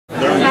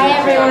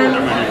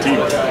everyone.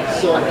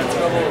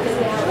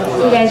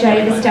 You guys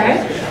ready to start?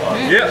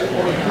 Yeah.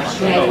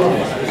 Okay.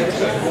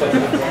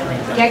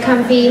 Get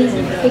comfy,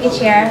 pick a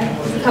chair.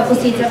 There's a couple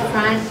seats up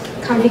front,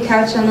 comfy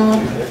couch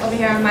over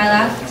here on my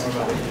left.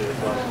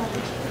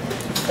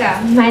 So,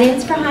 my name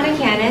is Farhana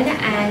Cannon,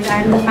 and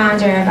I'm the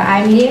founder of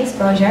iMedia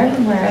Exposure.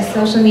 We're a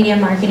social media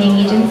marketing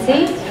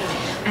agency,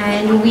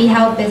 and we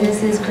help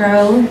businesses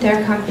grow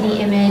their company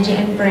image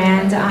and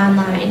brand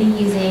online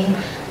using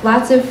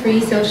lots of free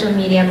social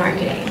media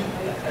marketing.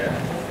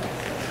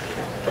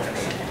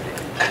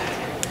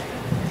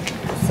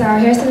 So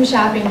here's some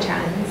shopping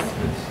trends.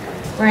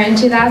 We're in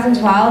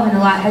 2012 and a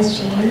lot has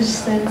changed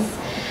since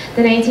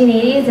the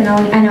 1980s, and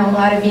I know a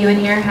lot of you in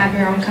here have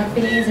your own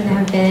companies and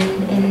have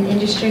been in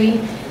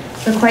industry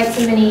for quite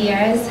so many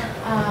years.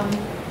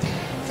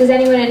 Does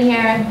anyone in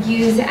here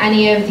use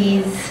any of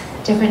these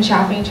different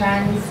shopping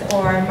trends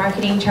or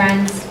marketing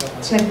trends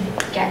to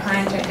get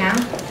clients right now?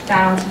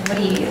 Donald, what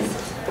do you use?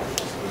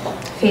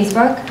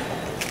 Facebook?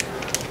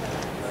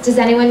 Does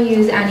anyone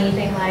use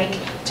anything like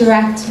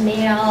direct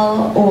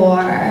mail or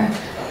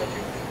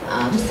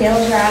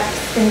sales reps,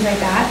 things like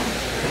that?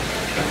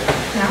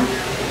 No?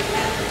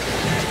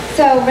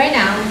 So right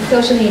now,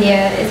 social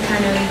media is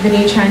kind of the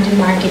new trend in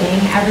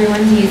marketing.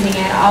 Everyone's using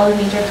it. All the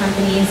major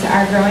companies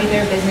are growing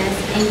their business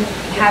and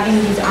having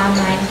these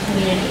online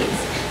communities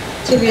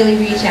to really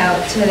reach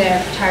out to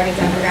their target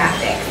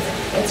demographics.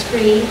 It's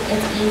free,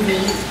 it's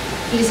easy.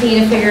 You just need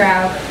to figure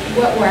out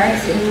what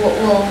works and what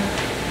will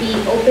be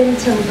open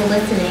to the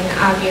listening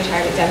of your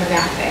target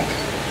demographic.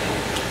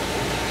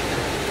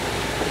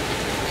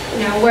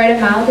 You know, word of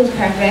mouth is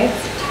perfect.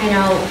 I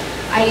know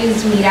I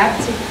used Meetup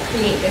to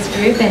create this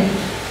group, and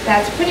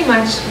that's pretty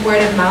much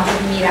word of mouth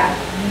with Meetup.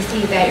 You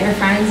see that your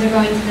friends are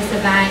going to this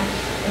event,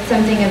 it's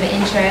something of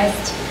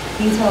interest.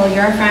 You told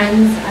your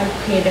friends, I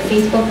created a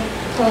Facebook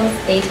post,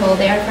 they told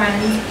their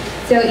friends.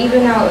 So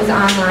even though it was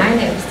online,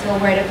 it was still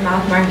word of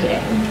mouth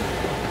marketing.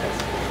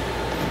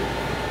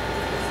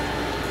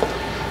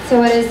 So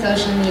what is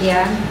social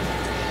media?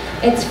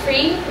 It's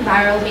free,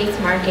 viral-based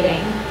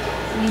marketing.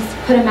 You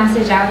put a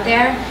message out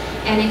there,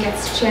 and it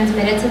gets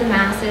transmitted to the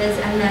masses,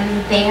 and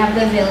then they have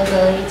the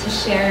availability to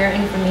share your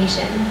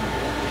information.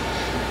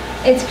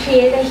 It's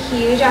created a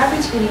huge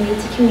opportunity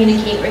to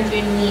communicate with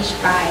your niche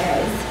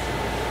buyers.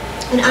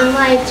 And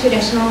unlike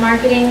traditional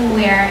marketing,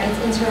 where it's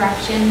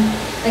interruption,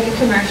 like a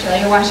commercial,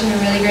 you're watching a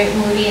really great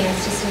movie and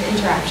it's just an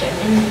interruption,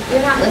 and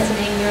you're not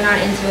listening, you're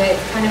not into it,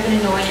 it's kind of an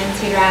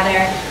annoyance, you'd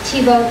rather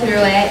TiVo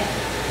through it.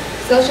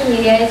 Social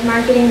media is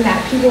marketing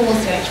that people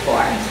will search for.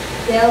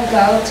 They'll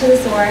go to the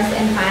source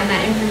and find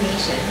that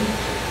information.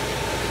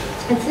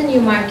 It's the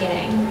new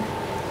marketing.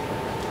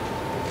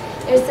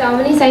 There's so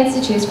many sites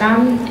to choose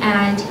from,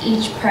 and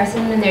each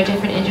person in their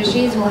different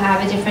industries will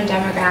have a different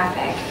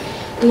demographic.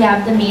 We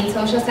have the main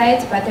social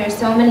sites, but there's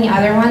so many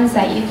other ones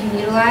that you can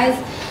utilize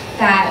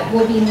that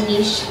will be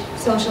niche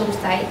social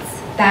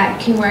sites that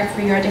can work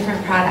for your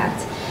different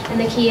product. And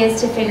the key is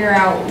to figure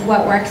out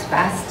what works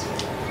best.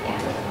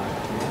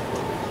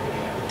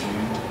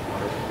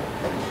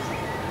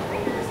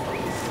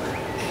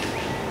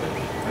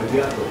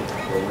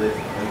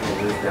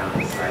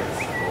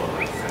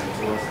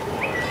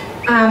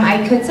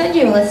 I could send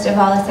you a list of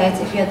all the sites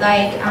if you'd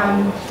like.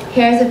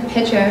 Here's a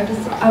picture of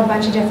just a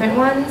bunch of different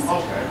ones.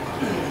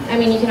 I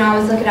mean, you can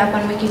always look it up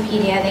on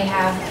Wikipedia. They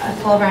have a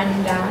full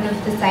rundown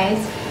of the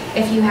sites.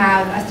 If you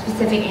have a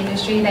specific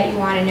industry that you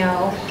want to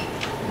know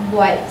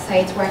what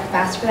sites work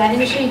best for that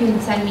industry, you can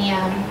send me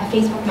a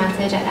Facebook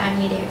message at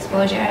iMedia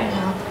Exposure, and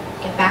I'll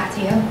get back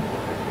to you.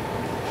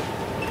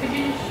 Could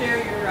you just share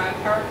your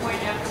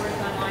PowerPoint afterwards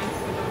online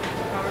so we don't have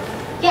the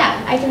PowerPoint? Yeah,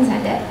 I can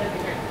send it. That'd be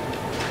great.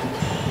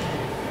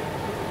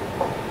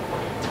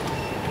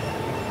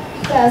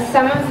 So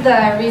some of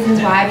the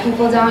reasons why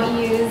people don't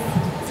use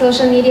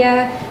social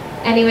media,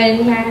 anyone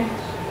in here?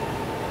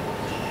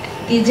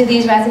 Do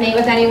these resonate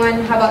with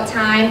anyone? How about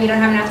time? You don't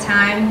have enough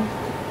time?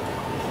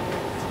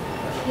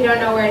 You don't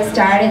know where to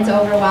start, it's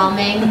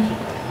overwhelming.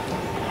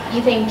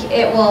 You think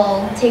it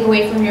will take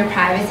away from your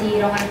privacy, you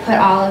don't want to put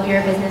all of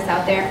your business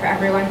out there for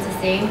everyone to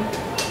see.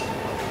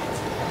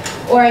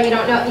 Or you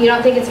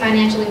don't think it's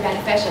financially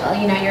beneficial.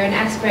 You know, you're an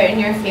expert in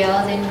your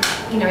field, and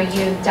you know,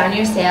 you've done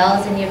your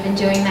sales and you've been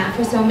doing that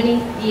for so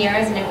many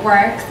years and it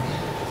works,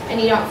 and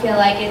you don't feel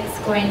like it's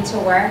going to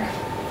work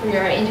for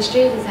your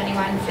industry. Does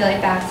anyone feel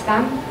like that's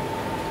them?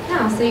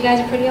 No, so you guys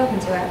are pretty open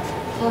to it.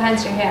 Well,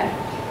 hence you're here.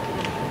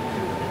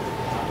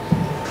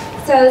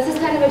 So this is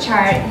kind of a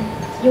chart.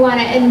 You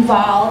want to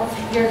involve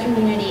your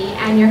community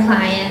and your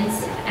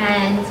clients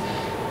and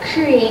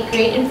create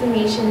great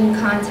information and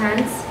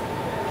content.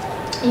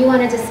 You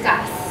want to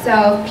discuss.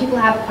 So if people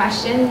have a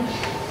question,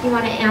 you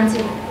want to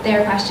answer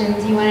their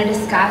questions. You want to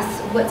discuss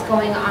what's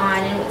going on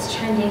and what's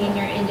trending in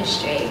your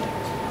industry.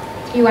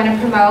 You want to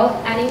promote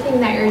anything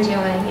that you're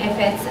doing, if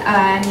it's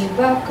a new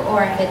book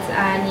or if it's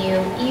a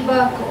new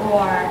ebook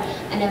or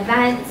an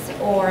event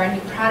or a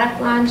new product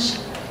launch,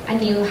 a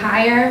new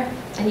hire,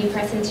 a new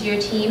person to your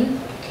team.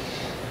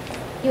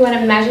 You want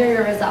to measure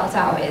your results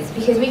always,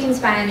 because we can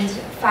spend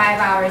 5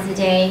 hours a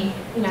day,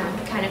 you know,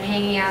 kind of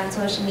hanging out on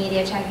social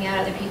media, checking out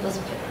other people's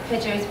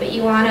pictures, but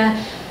you want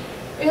to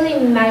really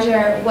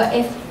measure what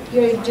if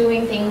you're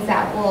doing things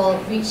that will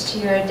reach to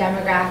your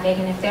demographic,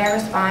 and if they're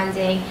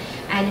responding,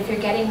 and if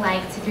you're getting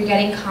likes, if you're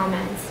getting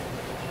comments.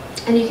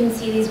 And you can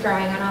see these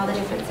growing on all the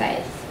different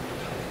sites.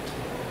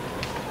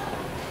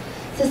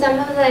 So some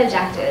of the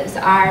objectives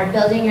are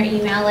building your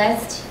email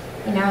list,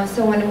 you know,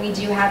 so when we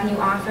do have new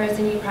offers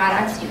and new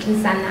products, you can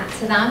send that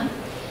to them.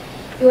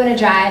 You want to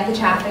drive the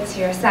traffic to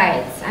your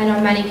sites. I know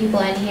many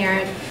people in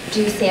here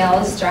do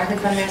sales directly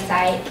from their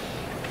site.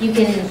 You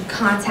can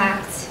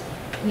contact,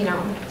 you know,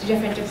 the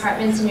different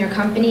departments in your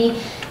company.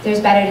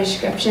 There's better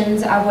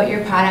descriptions of what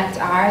your products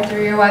are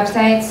through your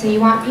website, so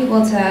you want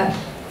people to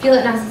feel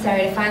it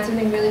necessary to find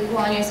something really cool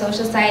on your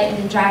social site and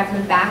then drive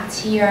them back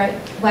to your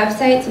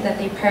website so that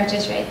they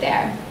purchase right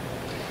there.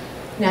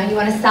 Now, you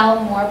want to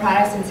sell more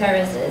products and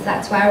services.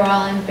 That's why we're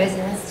all in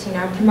business, you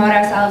know, promote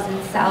ourselves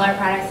and sell our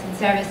products and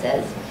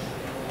services.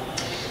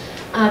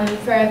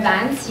 For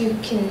events, you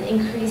can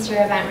increase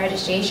your event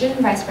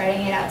registration by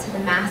spreading it out to the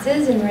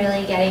masses and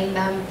really getting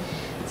them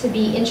to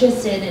be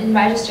interested in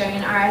registering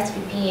and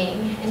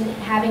RSVPing and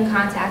having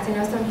contact. I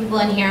know some people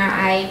in here,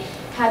 I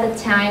had the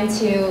time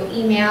to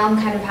email and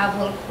kind of have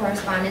a little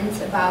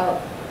correspondence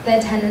about the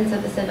attendance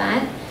of this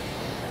event.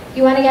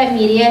 You want to get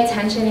media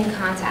attention and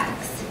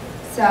contacts.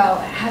 So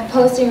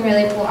posting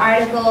really cool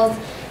articles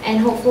and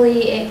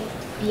hopefully it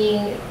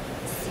being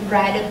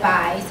read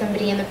by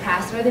somebody in the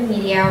press or the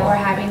media, or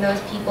having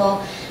those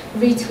people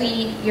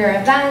retweet your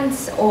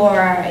events or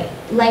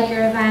like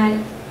your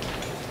event.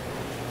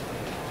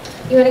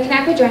 You want to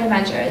connect with joint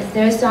ventures.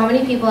 There's so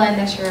many people in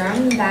this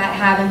room that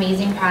have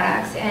amazing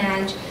products,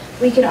 and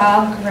we could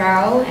all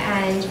grow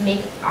and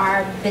make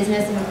our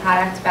business and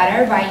product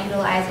better by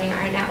utilizing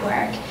our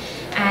network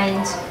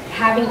and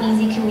having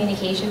easy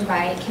communication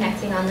by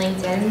connecting on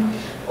LinkedIn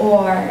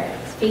or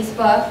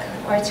Facebook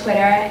or Twitter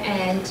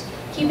and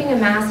keeping a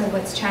mass of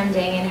what's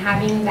trending and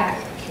having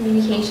that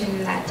communication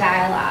and that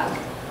dialogue.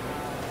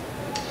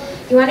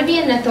 You want to be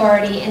an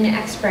authority and an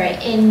expert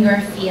in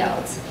your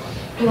field.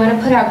 You want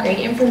to put out great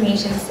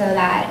information so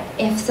that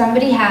if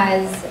somebody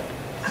has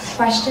a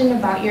question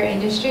about your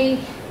industry,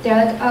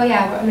 they're like, oh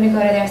yeah, I'm going to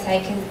go to their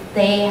site because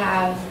they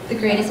have the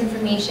greatest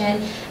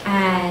information,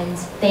 and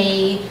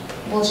they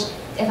will,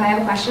 if I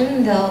have a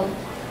question, they'll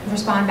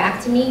respond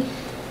back to me.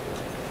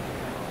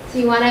 So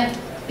you want to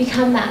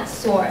become that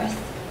source.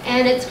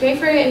 And it's great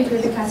for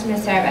improving customer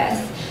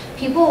service.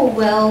 People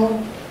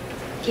will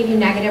give you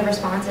negative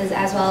responses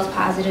as well as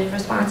positive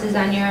responses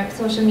on your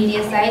social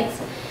media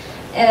sites.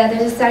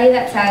 There's a study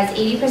that says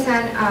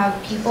 80%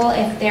 of people,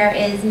 if there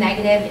is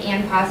negative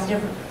and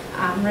positive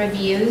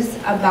reviews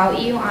about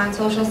you on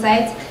social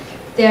sites,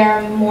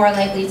 they're more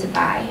likely to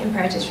buy and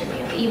purchase from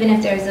you, even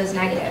if there's those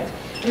negative.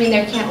 I mean,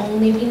 there can't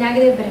only be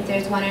negative, but if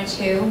there's 1 or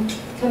 2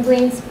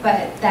 complaints,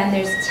 but then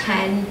there's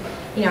 10,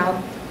 you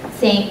know,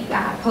 saying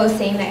posts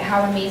saying that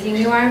how amazing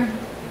you are,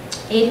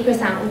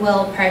 80%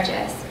 will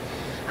purchase.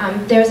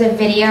 There's a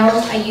video,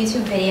 a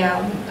YouTube video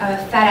of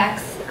a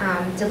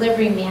FedEx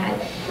delivery man.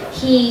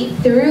 He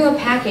threw a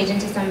package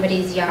into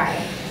somebody's yard,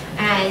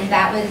 and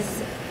that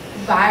was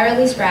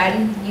virally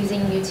spread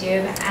using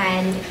YouTube,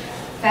 and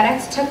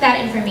FedEx took that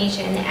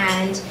information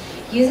and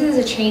used it as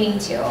a training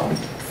tool,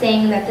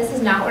 saying that this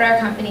is not what our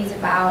company's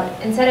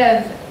about. Instead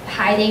of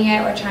hiding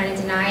it or trying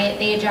to deny it,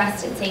 they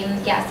addressed it, saying,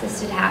 yes,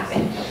 this did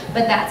happen,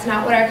 but that's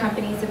not what our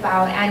company's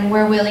about, and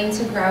we're willing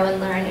to grow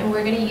and learn, and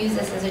we're going to use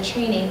this as a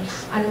training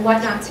on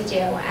what not to do,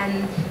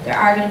 and there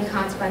are going to be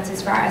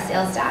consequences for our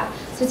sales staff.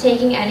 So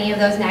taking any of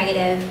those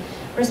negative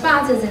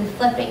responses and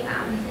flipping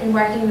them and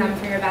working them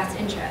for your best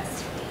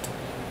interest.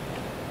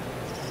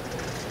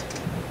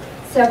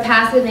 So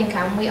passive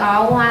income, we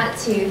all want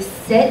to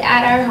sit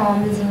at our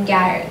homes and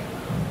get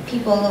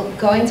people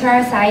going to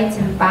our sites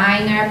and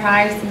buying our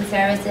products and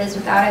services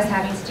without us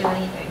having to do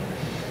anything.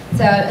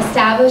 So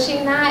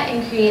establishing that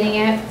and creating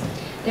it,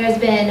 there's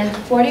been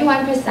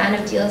 41%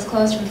 of deals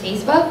closed from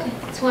Facebook,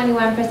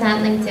 21%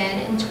 LinkedIn,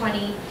 and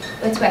 20%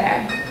 with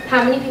Twitter.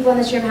 How many people in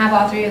this room have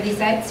all 3 of these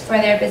sites for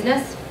their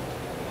business?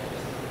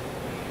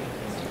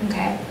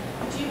 Okay.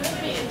 Do you have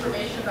any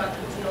information about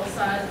the deal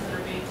sizes that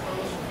are being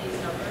closed with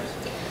these numbers?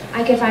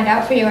 I could find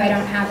out for you. I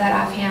don't have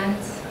that offhand.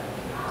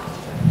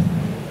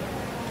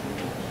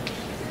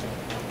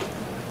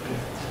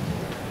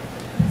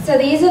 So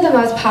these are the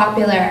most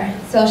popular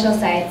social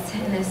sites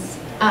in this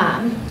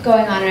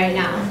going on right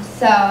now.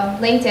 So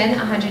LinkedIn,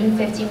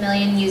 150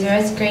 million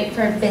users, great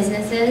for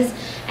businesses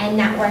and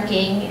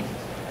networking.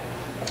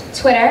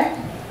 Twitter,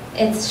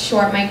 it's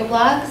short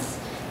microblogs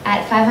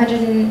at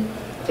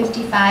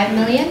 555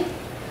 million.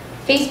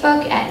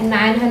 Facebook at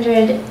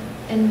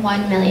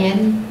 901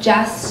 million.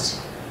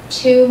 Just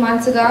 2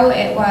 months ago,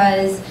 it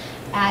was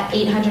at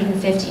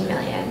 850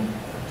 million.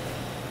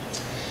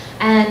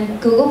 And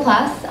Google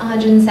Plus,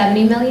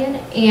 170 million,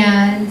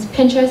 and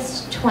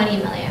Pinterest, 20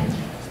 million.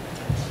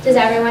 Does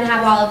everyone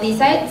have all of these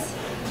sites?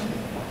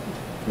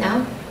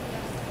 No?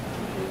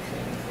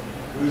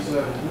 Who's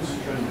the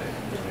trending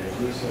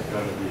who's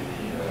going to be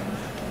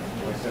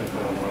what's going to be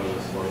on one of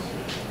the sources?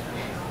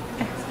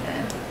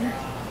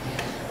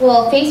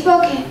 Well,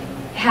 Facebook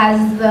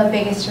has the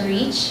biggest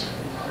reach.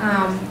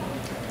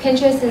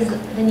 Pinterest is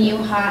the new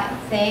hot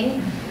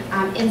thing.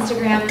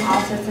 Instagram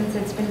also, since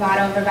it's been bought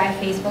over by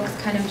Facebook, is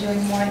kind of doing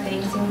more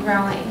things and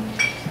growing.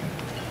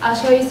 I'll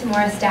show you some more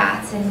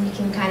stats and you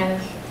can kind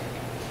of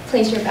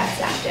place your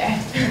bets after.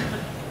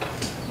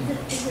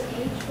 Is it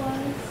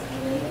age-wise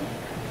related?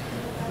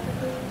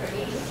 For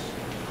age?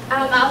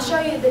 I'll show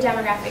you the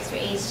demographics for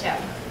age too.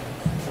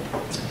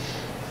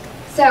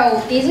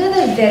 So these are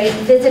the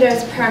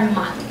visitors per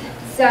month.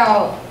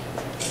 So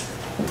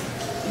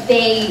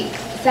they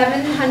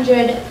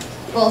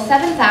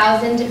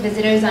 7,000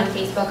 visitors on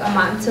Facebook a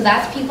month. So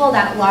that's people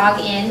that log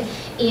in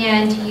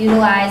and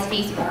utilize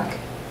Facebook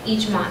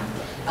each month.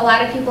 A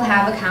lot of people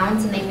have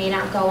accounts and they may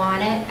not go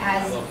on it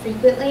as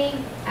frequently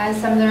as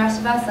some of the rest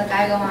of us. Like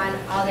I go on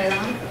all day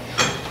long.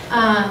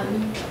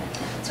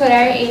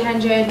 Twitter,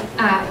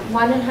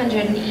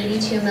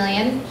 182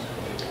 million.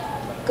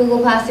 Google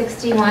Plus,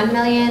 61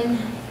 million.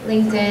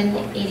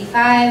 LinkedIn,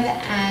 85,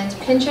 and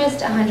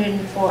Pinterest,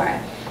 104.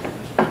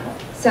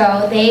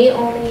 So they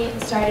only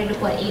started,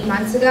 what, 8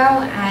 months ago,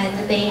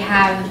 and they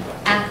have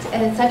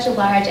such a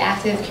large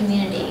active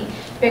community,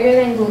 bigger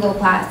than Google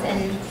Plus.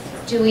 And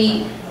who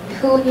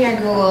here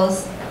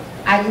Googles?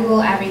 I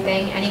Google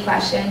everything, any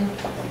question,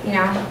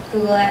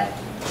 Google it.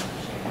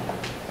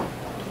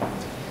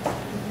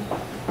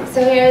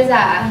 So here's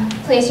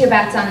place your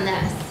bets on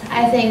this.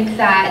 I think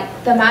that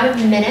the amount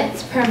of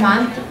minutes per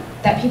month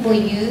that people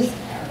use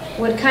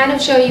would kind of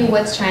show you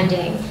what's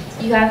trending.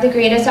 You have the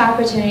greatest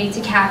opportunity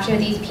to capture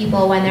these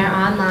people when they're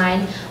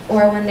online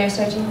or when they're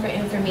searching for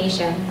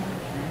information.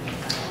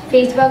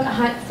 Facebook,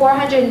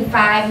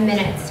 405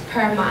 minutes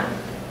per month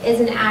is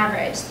an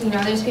average.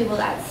 There's people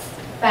that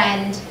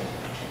spend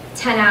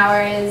 10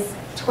 hours,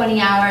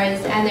 20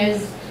 hours, and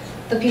there's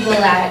the people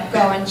that go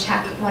and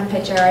check one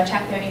picture or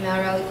check their email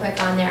really quick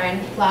on there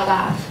and log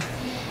off.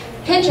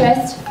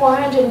 Pinterest,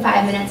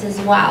 405 minutes as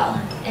well,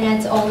 and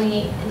it's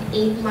only an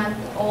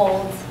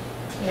 8-month-old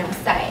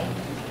site.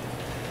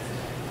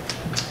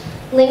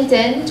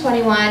 LinkedIn,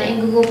 21,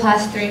 and Google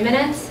Plus, 3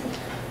 minutes.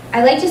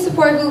 I like to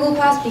support Google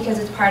Plus because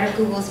it's part of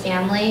Google's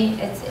family.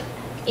 It's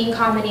in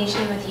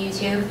combination with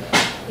YouTube,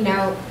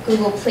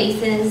 Google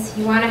Places.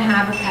 You want to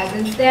have a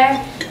presence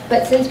there,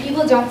 but since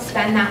people don't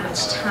spend that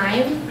much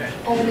time,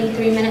 only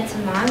 3 minutes a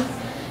month,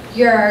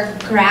 your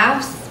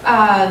graphs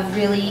of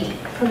really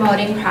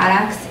promoting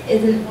products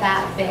isn't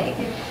that big.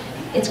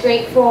 It's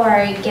great for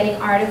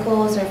getting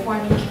articles or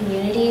forming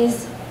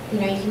communities. You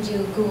can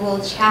do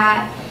Google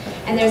Chat,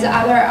 and there's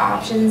other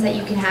options that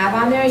you can have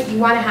on there. You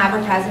want to have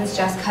a presence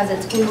just because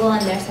it's Google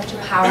and they're such a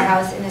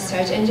powerhouse in the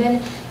search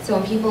engine. So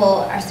when people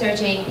are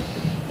searching,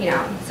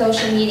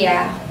 social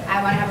media,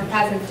 I want to have a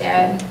presence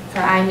there for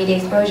iMedia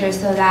exposure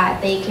so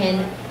that they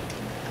can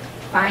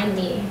find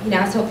me.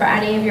 So for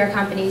any of your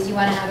companies, you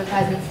want to have a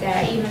presence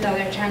there even though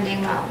they're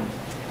trending low.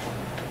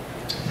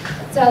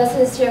 So this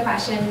is to your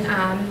question,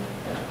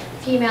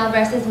 female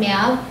versus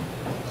male.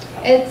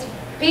 It's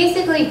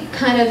basically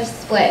kind of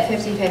split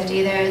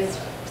 50-50. There's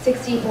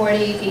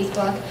 60-40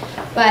 Facebook,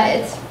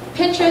 but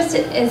Pinterest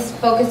is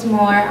focused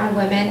more on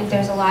women.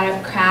 There's a lot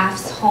of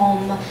crafts,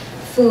 home,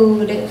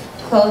 food,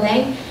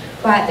 clothing,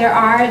 but there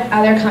are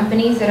other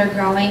companies that are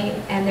growing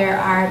and there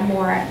are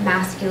more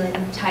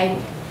masculine type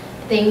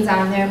things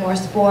on there, more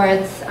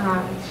sports.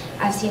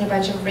 I've seen a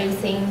bunch of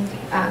racing,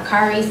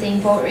 car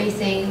racing, boat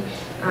racing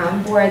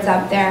boards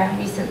up there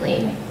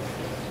recently.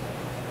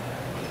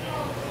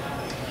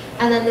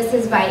 And then this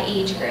is by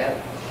age group.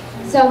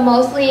 So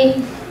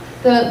mostly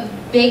the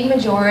big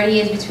majority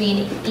is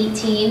between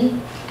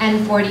 18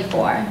 and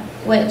 44,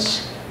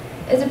 which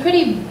is a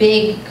pretty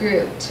big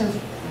group to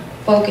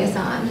focus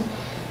on.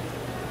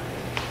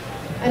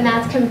 And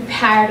that's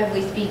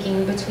comparatively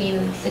speaking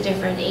between the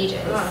different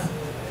ages.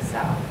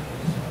 So,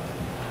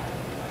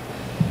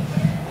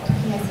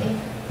 you guys see?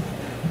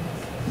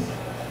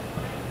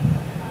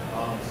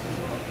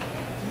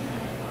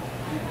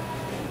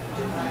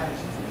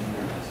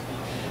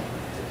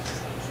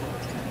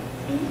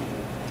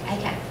 I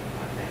can.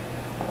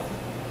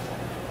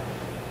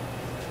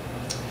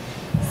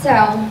 So,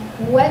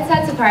 what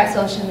sets apart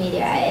social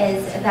media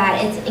is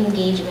that it's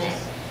engagement.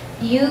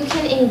 You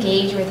can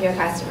engage with your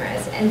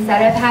customers.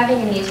 Instead of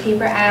having a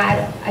newspaper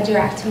ad, a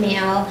direct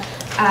mail,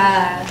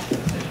 a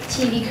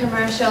TV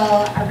commercial,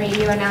 a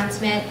radio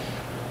announcement,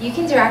 you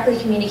can directly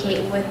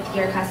communicate with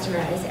your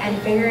customers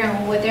and figure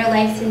out what their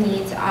likes and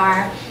needs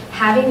are,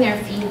 having their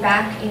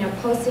feedback,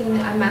 posting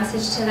a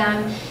message to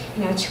them,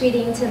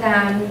 tweeting to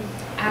them,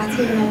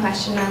 asking them a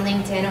question on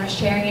LinkedIn or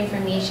sharing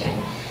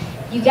information.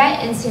 You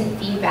get instant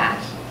feedback.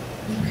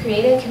 You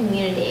create a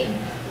community.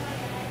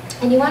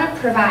 And you want to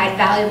provide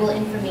valuable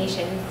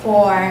information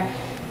for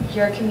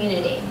your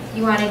community.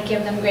 You want to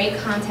give them great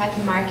content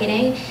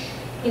marketing.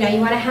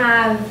 You want to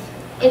have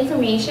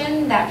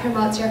information that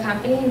promotes your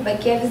company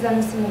but gives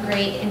them some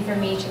great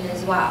information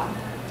as well.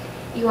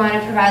 You want to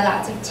provide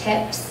lots of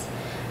tips,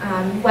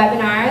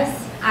 webinars,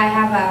 I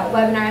have a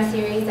webinar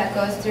series that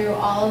goes through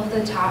all of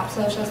the top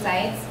social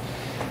sites,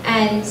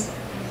 and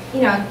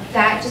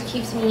that just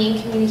keeps me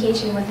in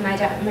communication with my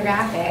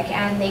demographic,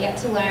 and they get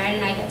to learn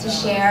and I get to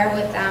share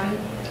with them.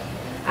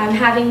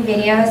 Having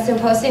videos, so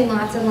posting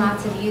lots and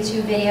lots of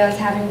YouTube videos,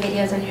 having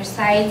videos on your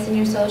sites and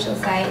your social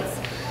sites.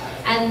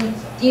 And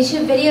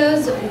YouTube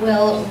videos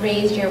will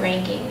raise your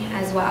ranking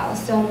as well.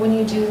 So when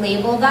you do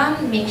label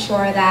them, make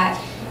sure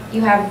that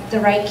you have the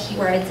right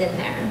keywords in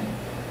there.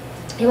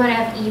 You want to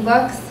have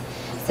ebooks.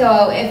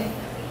 So if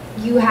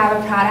you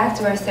have a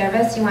product or a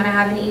service, you want to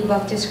have an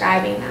ebook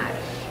describing that.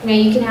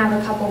 You can have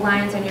a couple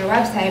lines on your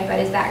website, but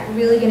is that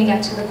really going to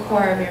get to the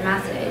core of your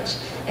message?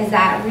 Is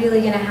that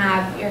really going to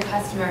have your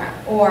customer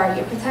or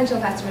your potential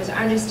customers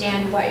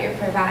understand what you're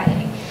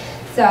providing?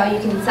 So you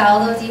can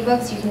sell those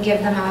ebooks, you can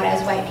give them out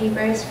as white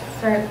papers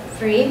for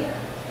free,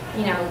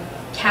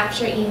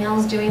 capture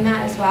emails doing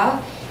that as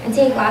well, and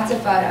take lots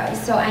of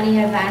photos. So any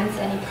events,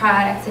 any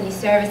products, any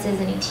services,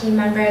 any team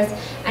members,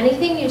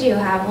 anything you do,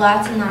 have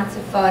lots and lots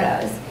of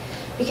photos.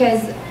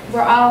 Because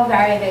we're all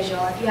very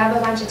visual. If you have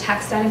a bunch of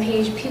text on a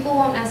page, people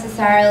won't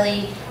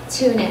necessarily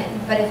tune in.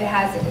 But if it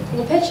has a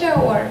cool picture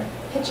or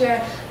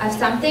picture of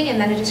something and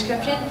then a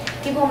description,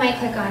 people might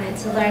click on it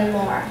to learn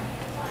more.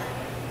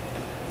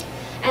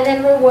 And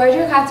then reward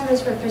your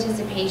customers for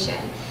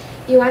participation.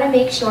 You want to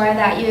make sure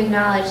that you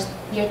acknowledge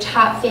your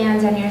top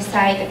fans on your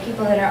site, the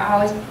people that are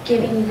always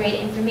giving you great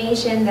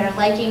information, that are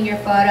liking your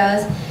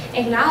photos.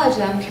 Acknowledge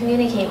them,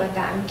 communicate with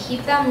them,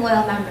 keep them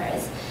loyal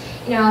members.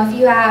 If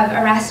you have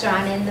a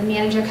restaurant and the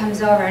manager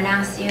comes over and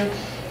asks you,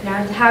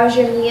 how's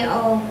your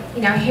meal?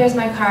 Here's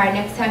my card.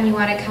 Next time you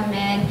want to come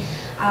in,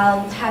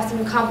 I'll have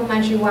some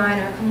complimentary wine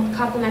or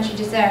complimentary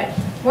dessert.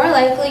 More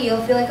likely,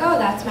 you'll feel like, oh,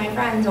 that's my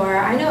friends, or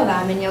I know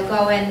them, and you'll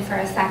go in for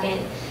a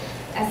second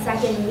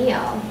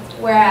meal.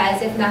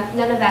 Whereas if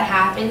none of that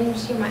happened,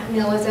 your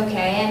meal was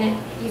okay, and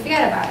you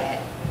forget about it.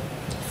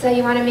 So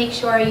you want to make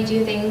sure you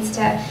do things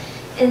to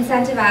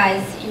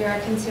incentivize your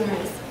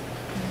consumers.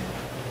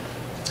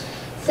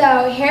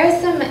 So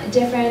here's some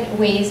different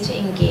ways to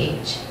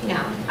engage.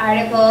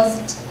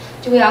 Articles.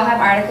 Do we all have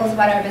articles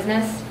about our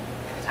business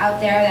out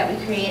there that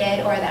we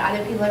created or that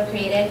other people have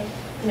created?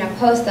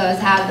 Post those,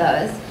 have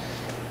those.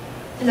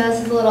 I know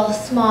this is a little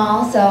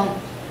small, so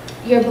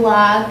your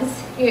blogs,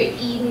 your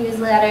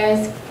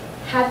e-newsletters,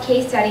 have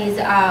case studies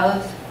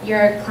of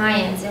your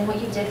clients and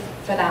what you did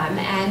for them,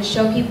 and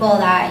show people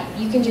that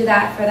you can do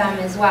that for them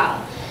as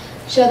well.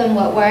 Show them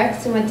what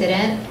works and what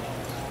didn't.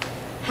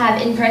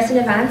 Have in-person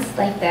events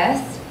like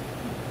this.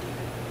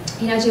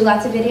 Do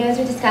lots of videos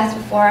we discussed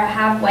before.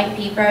 Have white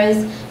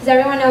papers. Does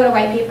everyone know what a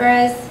white paper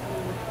is?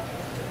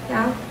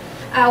 No?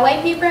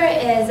 White paper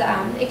is,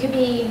 it could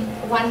be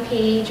one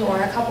page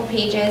or a couple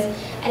pages,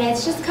 and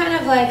it's just kind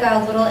of like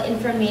a little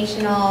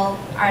informational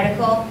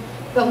article,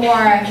 but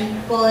more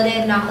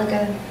bulleted, not like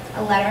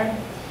a letter,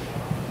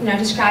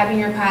 describing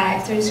your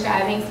products or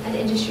describing an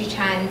industry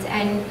trends,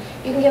 and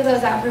you can give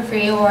those out for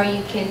free, or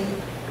you can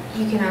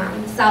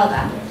sell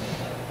them.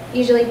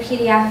 Usually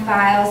PDF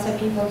files so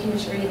people can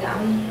just read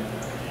them.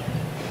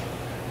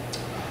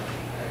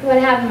 You want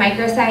to have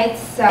microsites.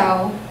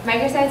 So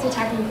microsites are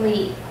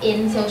technically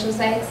in social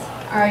sites,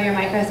 are your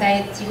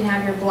microsites. You can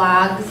have your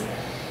blogs,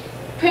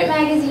 print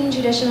magazine,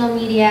 traditional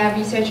media,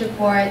 research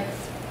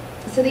reports.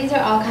 So these are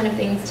all kind of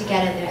things to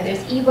get in there.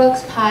 There's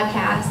ebooks,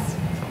 podcasts.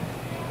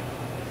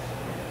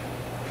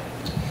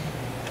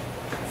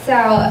 So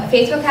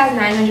Facebook has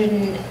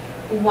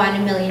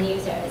 901 million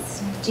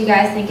users. Do you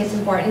guys think it's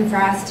important for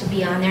us to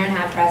be on there and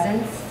have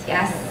presence?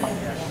 Yes?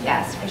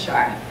 Yes, for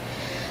sure.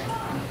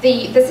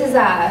 This is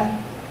a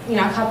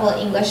couple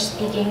English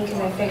speaking, because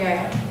I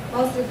figure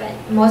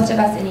most of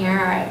us in here,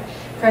 our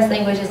first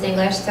language is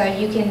English, so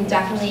you can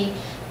definitely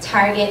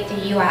target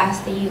the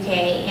US, the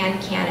UK,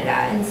 and Canada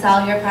and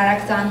sell your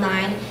products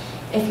online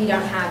if you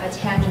don't have a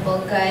tangible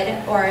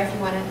good or if you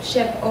want to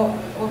ship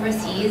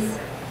overseas.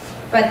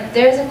 But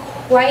there's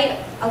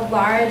quite a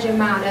large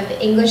amount of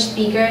English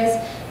speakers,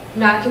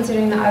 not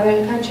considering the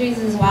other countries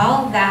as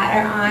well, that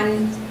are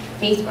on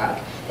Facebook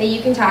that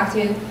you can talk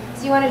to.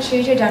 So you want to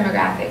choose your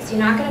demographics. You're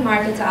not going to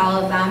market to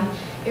all of them.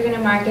 You're going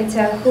to market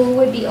to who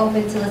would be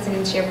open to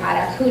listening to your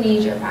product, who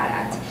needs your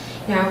product.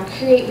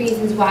 Create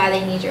reasons why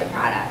they need your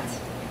product.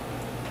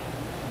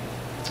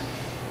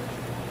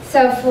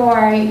 So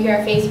for your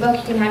Facebook,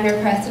 you can have your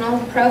personal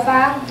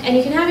profile, and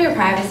you can have your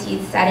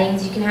privacy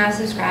settings. You can have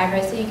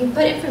subscribers, so you can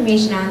put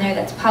information on there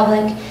that's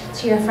public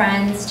to your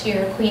friends, to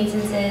your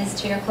acquaintances,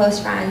 to your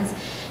close friends.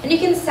 And you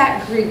can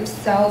set groups,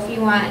 so if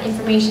you want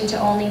information to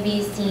only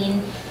be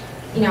seen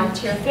to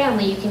your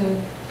family, you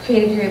can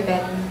create a group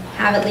and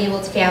have it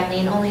labeled family,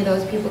 and only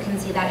those people can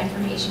see that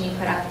information you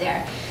put out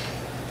there.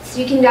 So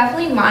you can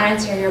definitely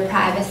monitor your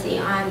privacy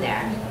on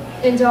there.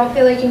 And don't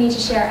feel like you need to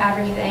share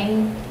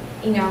everything.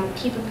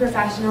 Keep it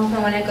professional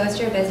for when it goes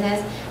to your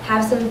business.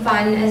 Have some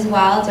fun as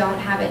well. Don't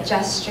have it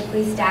just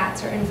strictly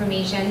stats or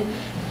information,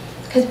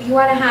 because you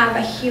want to have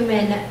a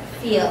human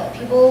feel.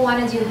 People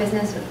want to do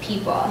business with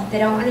people. They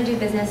don't want to do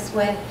business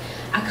with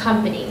a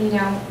company.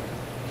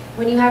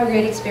 when you have a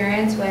great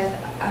experience with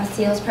a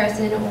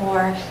salesperson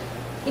or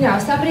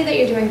somebody that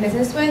you're doing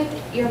business with,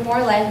 you're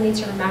more likely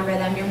to remember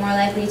them. You're more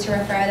likely to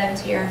refer them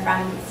to your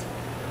friends.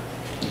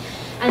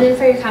 And then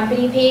for your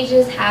company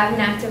pages, have an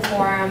active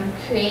forum,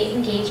 create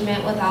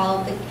engagement with all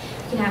of the,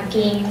 you can have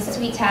games,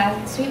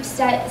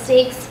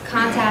 sweepstakes,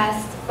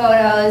 contests,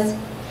 photos,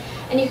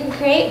 and you can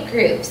create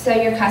groups so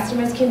your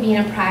customers can be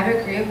in a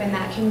private group, and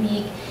that can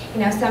be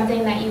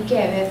something that you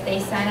give. If they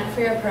sign up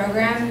for your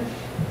program,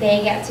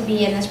 they get to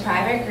be in this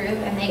private group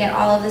and they get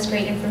all of this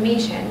great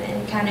information,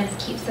 and kind of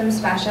keeps them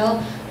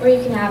special. Or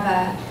you can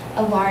have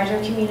a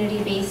larger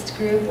community-based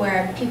group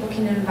where people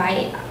can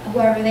invite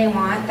whoever they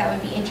want that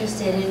would be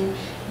interested in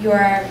your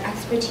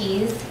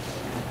expertise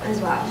as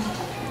well.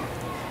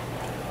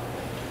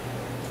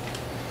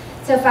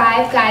 So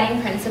 5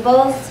 guiding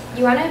principles.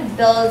 You want to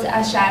build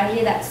a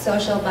strategy that's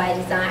social by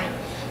design.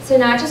 So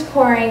not just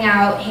pouring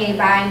out, hey,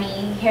 buy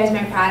me, here's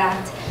my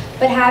product,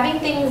 but having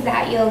things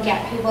that you'll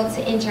get people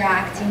to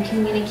interact and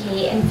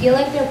communicate and feel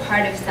like they're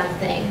part of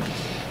something.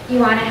 You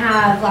want to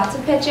have lots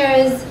of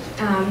pictures.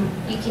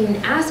 You can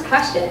ask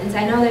questions.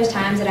 I know there's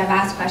times that I've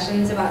asked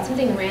questions about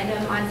something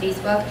random on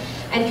Facebook,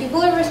 and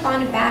people have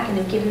responded back and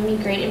have given me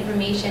great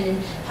information and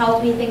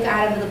helped me think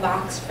out of the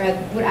box for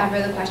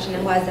whatever the question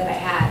it was that I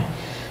had.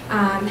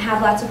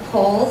 Have lots of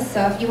polls.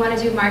 So if you want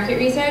to do market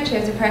research,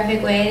 here's a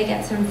perfect way to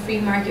get some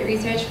free market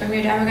research from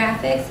your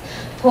demographics.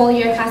 Poll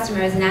your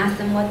customers and ask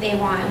them what they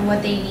want and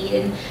what they need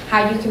and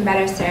how you can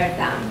better serve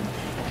them.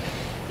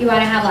 You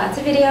want to have lots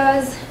of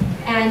videos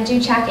and do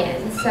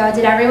check-ins. So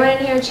did everyone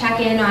in here check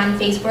in on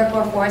Facebook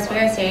or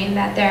Foursquare saying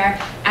that they're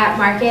at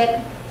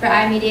market for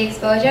iMedia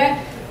exposure?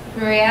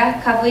 Maria,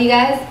 a couple of you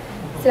guys?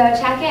 So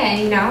check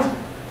in,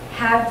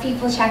 have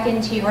people check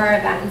into your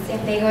events.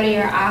 If they go to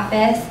your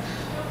office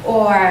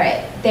or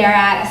they're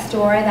at a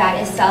store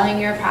that is selling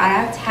your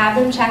product,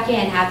 have them check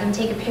in, have them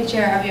take a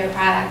picture of your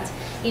product.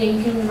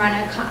 You can run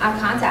a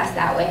contest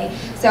that way.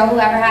 So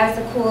whoever has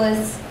the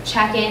coolest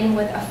check-in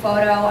with a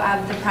photo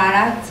of the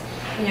product,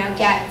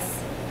 gets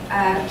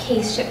a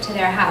case shipped to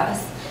their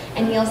house.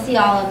 And you'll see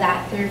all of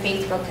that through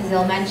Facebook because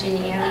they'll mention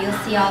you. You'll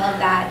see all of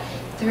that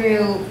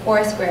through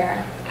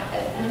Foursquare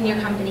in your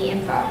company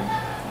info.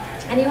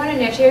 And you want to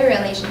nurture your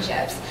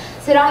relationships.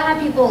 So don't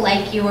have people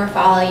like you or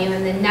follow you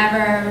and then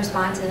never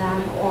respond to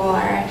them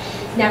or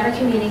never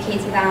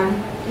communicate to them.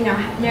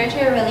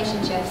 Nurture your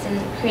relationships and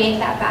create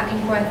that back and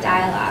forth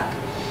dialogue.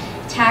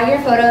 Tag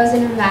your photos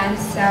in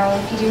events. So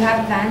if you do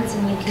have events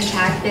and you can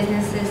tag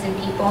businesses and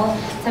people,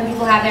 some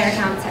people have their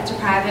accounts set to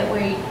private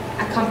where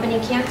a company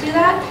can't do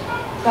that,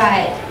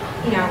 but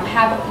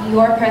have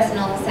your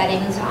personal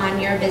settings on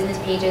your business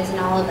pages and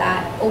all of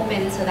that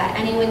open so that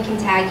anyone can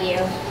tag you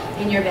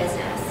in your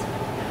business.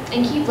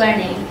 And keep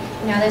learning.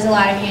 There's a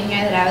lot of you in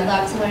here that I would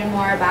love to learn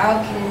more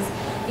about because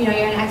you're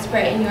an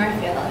expert in your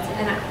field,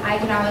 and I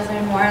can always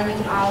learn more, and we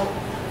can all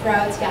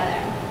grow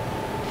together.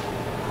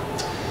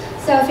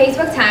 So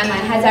Facebook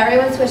timeline. Has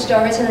everyone switched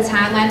over to the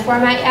timeline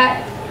format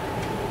yet?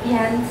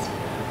 Hands?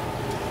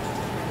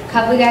 A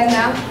couple of you guys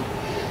know?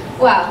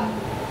 Well,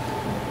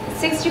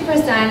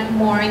 60%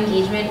 more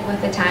engagement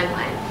with the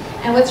timeline.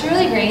 And what's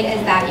really great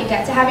is that you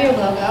get to have your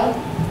logo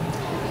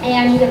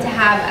and you get to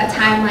have a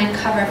timeline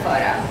cover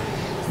photo.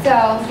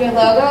 So your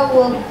logo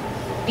will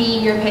be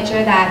your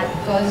picture that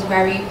goes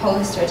wherever you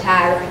post or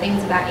tag or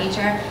things of that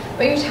nature,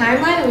 but your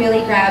timeline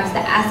really grabs the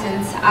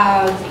essence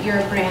of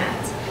your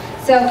brand.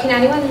 So can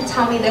anyone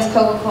tell me this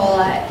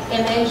Coca-Cola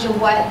image,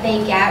 what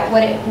they get,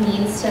 what it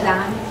means to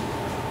them?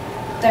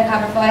 Their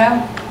cover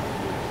photo?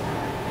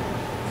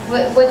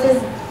 What does...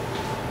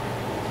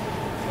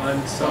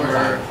 Fun,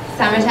 summer.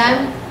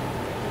 Summertime?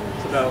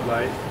 It's about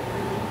life.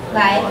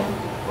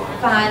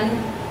 Life,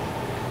 fun.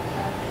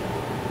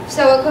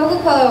 So what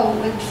Coca-Cola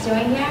was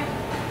doing here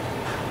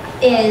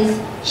is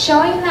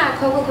showing that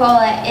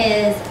Coca-Cola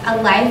is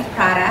a life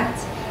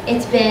product.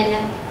 It's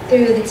been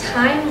through the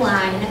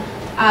timeline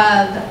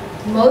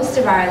of most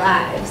of our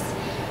lives.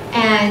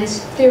 And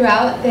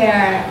throughout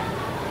their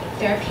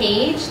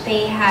page,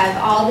 they have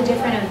all the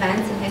different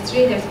events in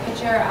history. There's a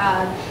picture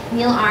of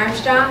Neil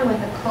Armstrong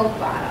with a Coke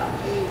bottle.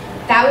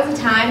 That was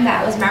a time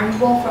that was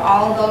memorable for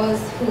all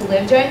those who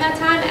lived during that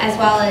time, as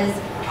well as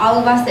all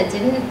of us that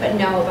didn't but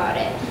know about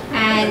it.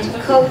 And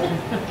Coke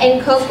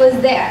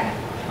was there.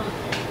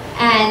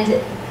 And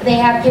they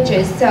have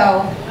pictures.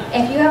 So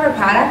if you have a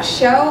product,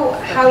 show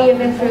how you've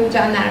improved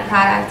on that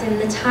product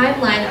and the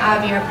timeline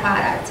of your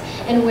product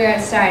and where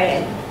it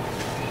started.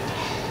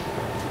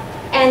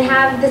 And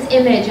have this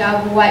image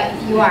of what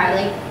you are.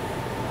 Like,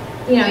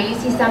 you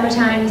see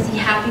summertime, you see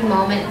happy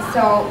moments.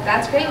 So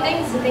that's great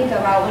things to think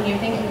about when you're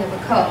thinking of a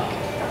Coke.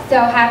 So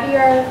have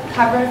your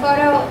cover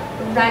photo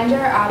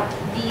render up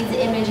these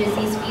images,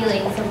 these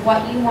feelings of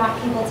what you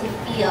want people to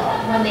feel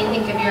when they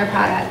think of your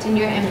product and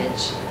your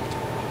image.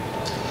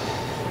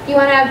 You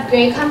want to have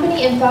great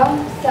company info.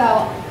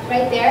 So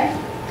right there,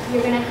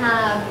 you're going to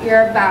have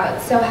your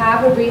about. So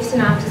have a brief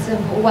synopsis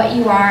of what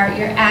you are,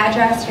 your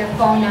address, your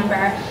phone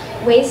number,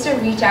 ways to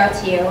reach out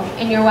to you,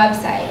 and your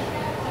website.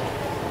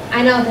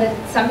 I know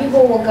that some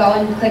people will go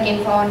and click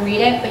info and read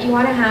it, but you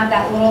want to have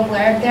that little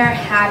blurb there,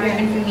 have your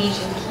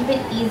information. Keep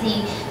it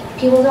easy.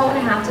 People don't want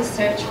to have to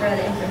search for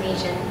the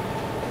information.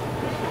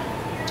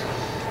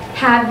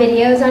 Have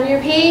videos on your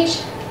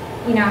page,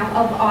 you know,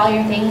 of all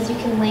your things. You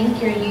can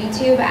link your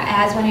YouTube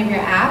as one of your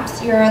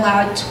apps. You're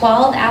allowed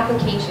 12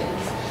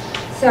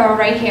 applications. So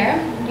right here,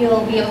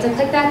 you'll be able to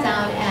click that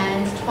down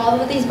and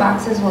 12 of these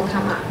boxes will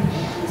come up.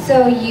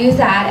 So use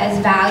that as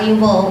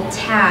valuable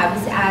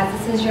tabs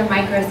as this is your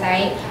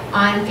microsite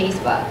on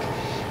Facebook.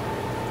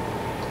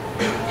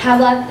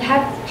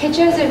 Have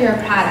pictures of your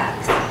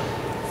products.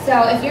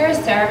 So if you're a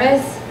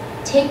service,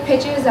 take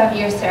pictures of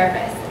your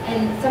service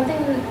and something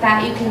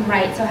that you can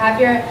write. So have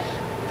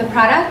the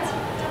product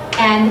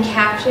and the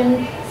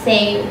caption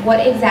say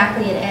what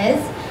exactly it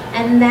is,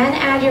 and then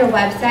add your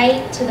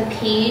website to the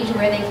page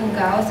where they can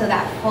go, so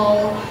that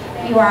full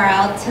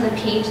URL to the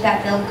page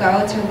that they'll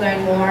go to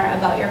learn more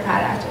about your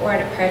product or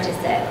to purchase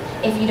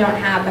it if you don't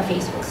have a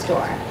Facebook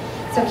store.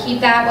 So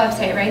keep that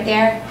website right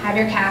there, have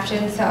your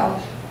caption,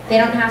 so they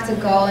don't have to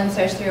go and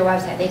search through your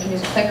website. They can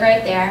just click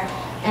right there,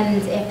 and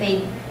if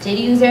they did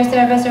use their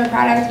service or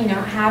product, you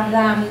know, have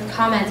them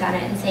comment on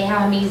it and say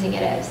how amazing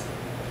it is.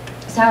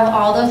 So have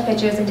all those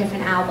pictures in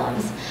different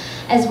albums,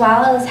 as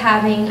well as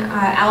having an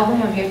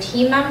album of your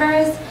team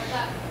members,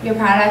 your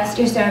products,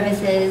 your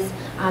services,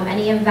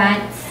 any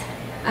events,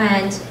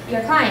 and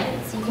your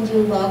clients. You can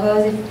do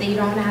logos if they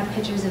don't have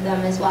pictures of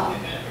them as well.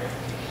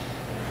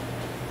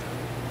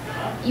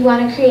 You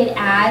want to create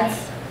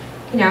ads,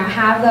 you know,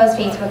 have those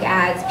Facebook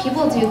ads.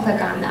 People do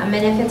click on them,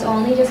 and if it's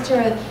only just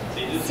to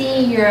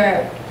see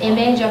your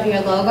image of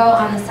your logo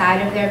on the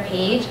side of their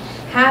page,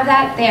 have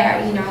that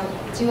there. You know,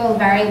 do a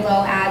very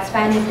low ad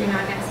spend if you're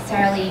not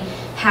necessarily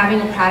having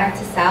a product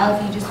to sell.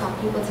 If you just want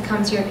people to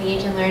come to your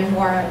page and learn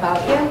more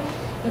about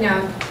you, you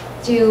know,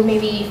 do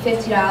maybe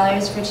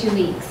 $50 for 2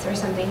 weeks or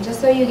something, just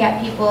so you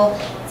get people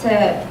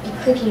to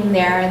be clicking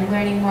there and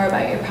learning more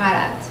about your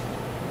product.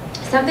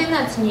 Something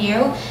that's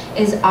new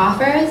is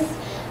offers,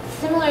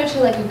 similar to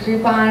like a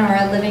Groupon or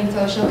a Living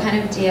Social kind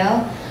of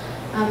deal.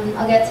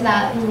 I'll get to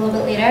that in a little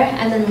bit later.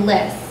 And then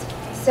lists.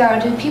 So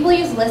do people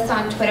use lists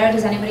on Twitter?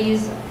 Does anybody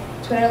use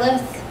Twitter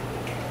lists?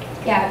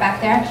 Yeah,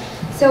 back there.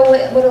 So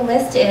what a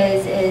list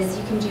is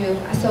you can do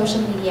a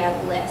social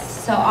media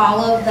list. So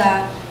all of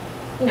the,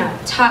 you know,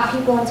 top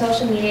people on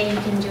social media, you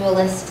can do a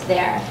list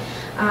there.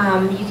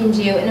 You can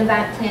do an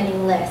event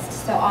planning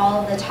list. So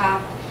all of the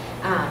top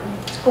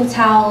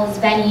hotels,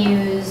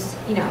 venues,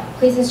 you know,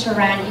 places to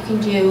rent, you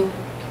can do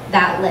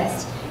that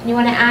list. And you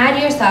want to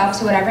add yourself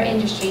to whatever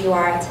industry you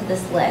are to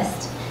this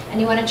list.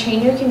 And you want to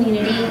train your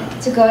community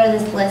to go to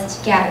this list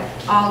to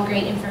get all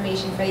great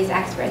information for these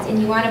experts. And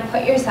you want to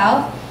put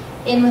yourself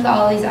in with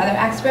all these other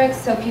experts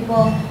so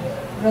people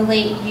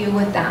relate you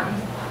with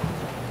them.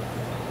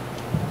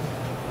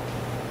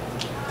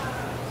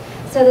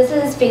 So this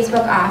is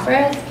Facebook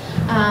offers.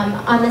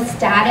 On the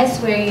status,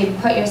 where you'd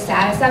put your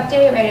status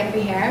update right over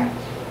here,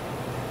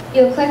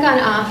 you'll click on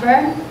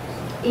offer,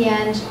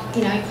 and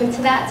you know, you click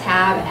to that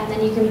tab, and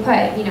then you can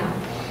put, you know,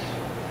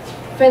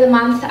 for the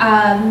month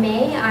of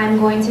May, I'm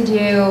going to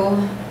do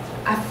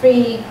a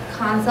free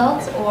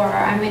consult, or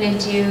I'm going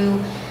to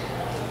do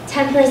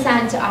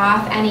 10%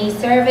 off any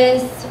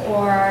service,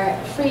 or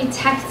free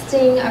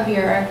texting of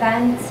your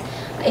events.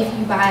 If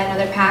you buy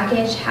another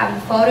package, have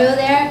a photo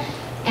there,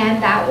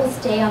 and that will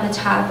stay on the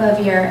top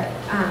of your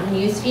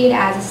newsfeed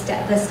as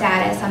the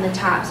status on the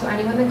top. So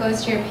anyone that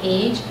goes to your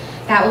page,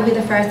 that will be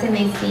the first thing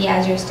they see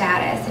as your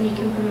status, and you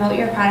can promote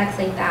your products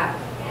like that.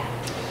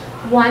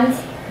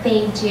 Once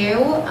they do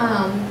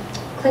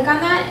click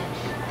on that,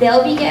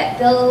 they'll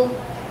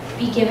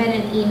be given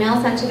an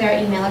email sent to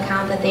their email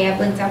account that they have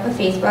linked up with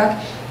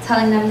Facebook,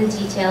 telling them the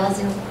details,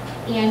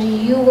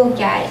 and you will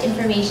get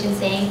information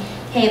saying,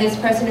 hey, this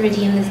person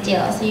redeemed this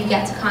deal. So you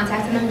get to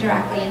contact them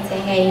directly and say,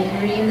 hey,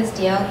 you redeemed this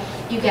deal,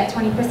 you get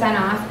 20%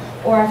 off.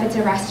 Or if it's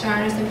a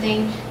restaurant or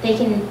something, they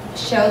can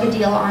show the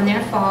deal on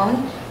their phone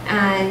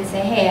and say,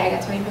 hey, I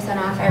got 20%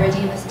 off, I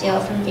redeemed this deal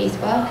from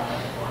Facebook.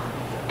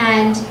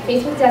 And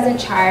Facebook doesn't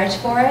charge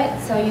for it,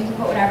 so you can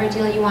put whatever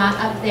deal you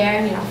want up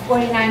there, you know,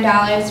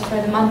 $49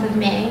 for the month of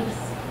May,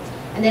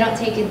 and they don't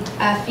take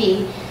a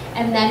fee.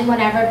 And then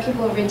whenever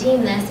people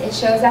redeem this, it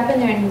shows up in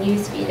their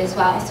newsfeed as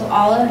well. So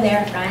all of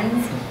their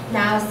friends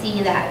now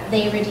see that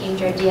they redeemed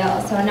your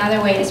deal. So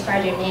another way to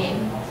spread your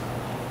name.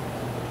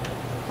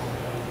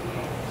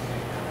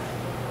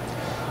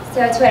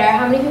 So Twitter,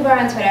 how many people are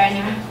on Twitter in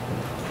here?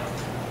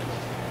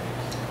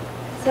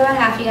 So about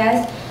half you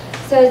guys.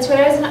 So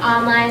Twitter is an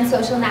online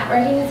social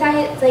networking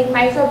site. It's like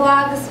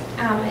microblogs.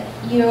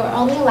 You're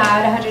only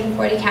allowed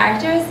 140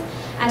 characters,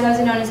 and those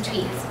are known as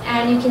tweets.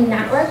 And you can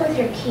network with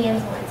your key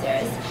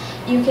influencers.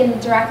 You can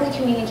directly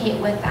communicate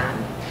with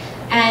them.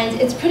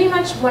 And it's pretty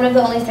much one of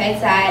the only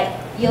sites that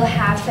you'll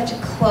have such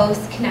a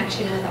close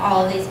connection with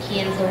all of these key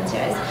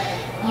influencers.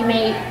 You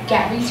may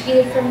get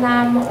retweeted from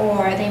them,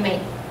 or they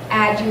might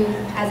add you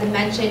as a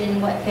mention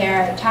in what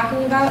they're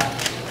talking about.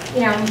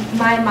 You know,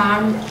 my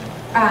mom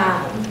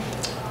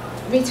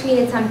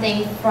retweeted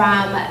something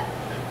from,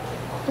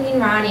 Queen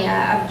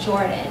Rania of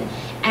Jordan,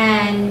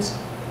 and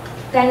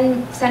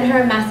then sent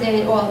her a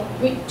message, or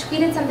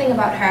tweeted something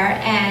about her,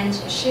 and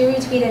she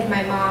retweeted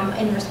my mom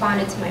and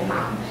responded to my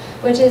mom,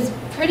 which is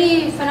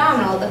pretty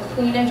phenomenal. The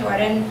Queen of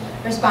Jordan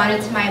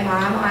responded to my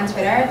mom on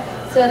Twitter,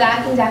 so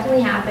that can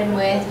definitely happen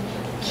with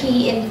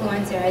key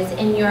influencers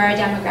in your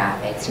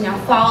demographics. You know,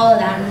 follow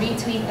them,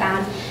 retweet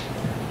them.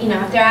 You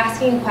know, if they're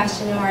asking a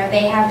question or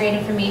they have great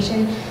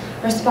information,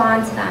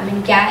 respond to them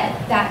and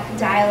get that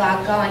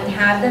dialogue going.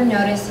 Have them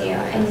notice you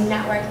and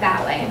network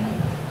that way.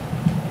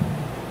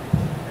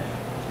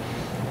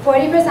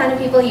 40% of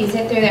people use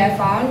it through their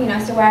phone, you know,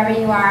 so wherever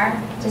you are,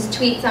 just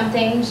tweet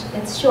something.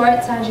 It's short,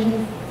 it's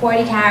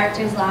 140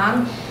 characters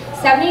long.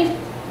 70%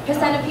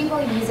 of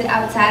people use it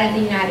outside of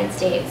the United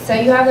States, so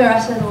you have the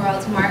rest of the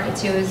world to market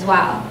to as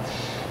well.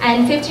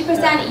 And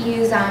 50%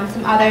 use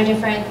some other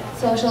different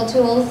social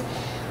tools,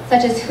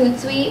 such as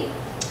Hootsuite,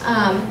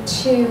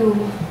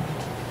 to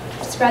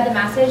spread the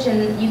message,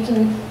 and you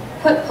can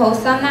put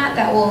posts on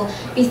that will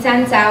be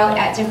sent out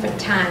at different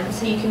times,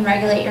 so you can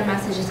regulate your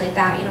messages like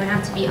that. You don't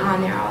have to be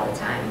on there all the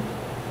time.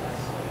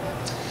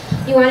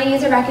 You want to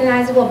use a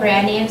recognizable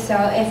brand name, so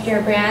if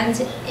your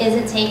brand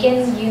isn't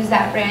taken, use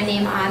that brand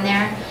name on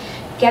there.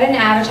 Get an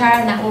avatar,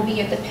 and that will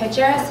be the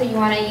picture, so you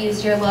want to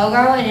use your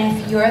logo, and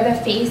if you're the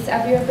face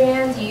of your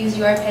brand, use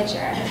your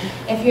picture.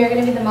 If you're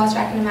going to be the most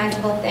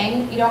recognizable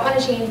thing, you don't want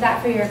to change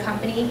that for your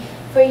company.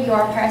 For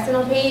your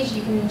personal page,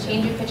 you can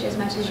change your picture as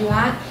much as you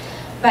want,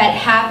 but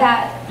have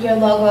that, your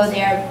logo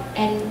there,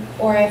 and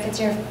or if it's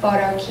your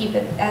photo, keep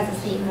it as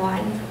the same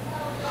one.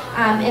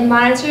 And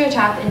monitor your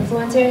top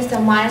influencers,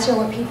 so monitor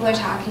what people are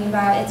talking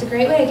about. It's a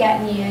great way to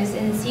get news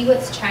and see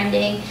what's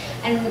trending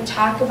and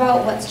talk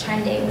about what's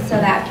trending so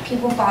that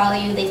people follow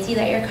you, they see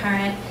that you're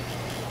current.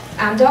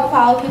 Don't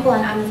follow people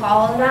and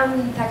unfollow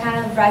them. That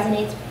kind of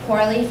resonates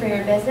poorly for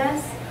your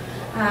business.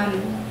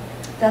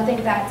 They'll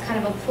think that's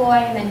kind of a ploy,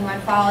 and then you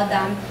unfollow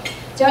them.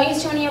 Don't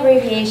use too many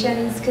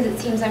abbreviations because it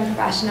seems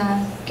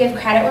unprofessional. Give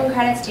credit when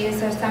credit's due,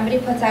 so if somebody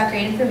puts out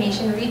great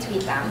information,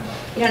 retweet them.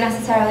 You don't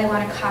necessarily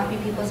want to copy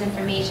people's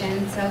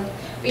information, so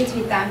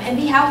retweet them. And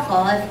be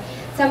helpful. If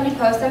somebody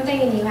posts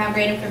something and you have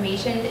great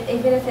information,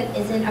 even if it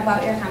isn't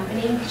about your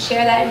company,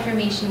 share that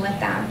information with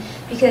them,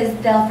 because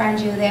they'll friend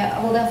you,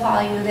 they'll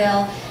follow you,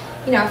 they'll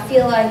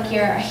feel like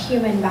you're a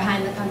human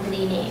behind the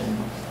company name.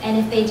 And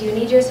if they do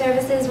need your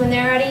services when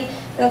they're ready,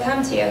 they'll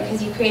come to you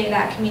because you created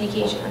that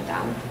communication with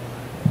them.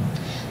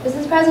 This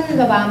is President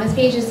Obama's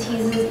page.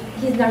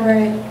 He's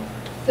number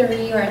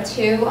 3 or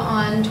 2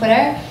 on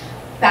Twitter,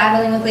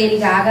 battling with Lady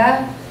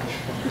Gaga.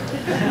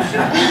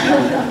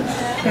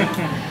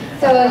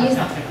 So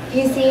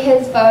you see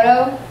his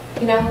photo,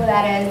 you know who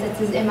that is. It's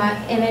his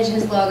image,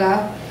 his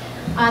logo.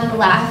 On the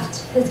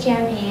left, his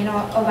campaign,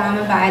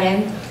 Obama,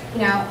 Biden.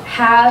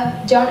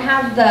 Don't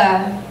have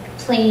the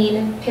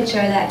plain picture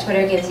that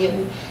Twitter gives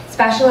you.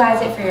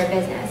 Specialize it for your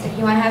business. If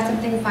you want to have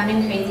something fun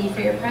and crazy for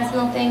your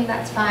personal thing,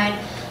 that's fine.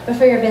 But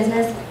for your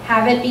business,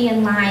 have it be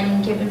in line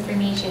and give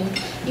information.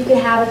 You could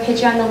have a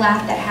picture on the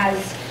left that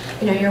has,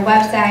 your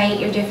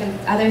website, your different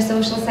other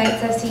social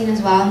sites I've seen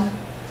as well.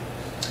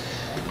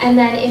 And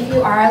then if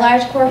you are a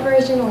large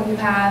corporation or you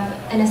have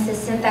an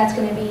assistant that's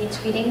going to be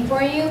tweeting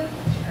for you,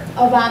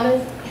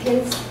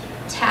 his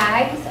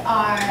tags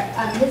are,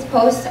 his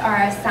posts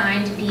are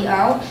assigned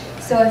BO.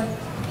 So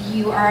if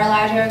you are a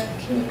larger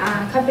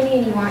company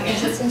and you want your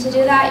assistant to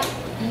do that,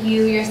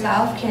 you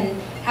yourself can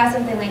have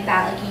something like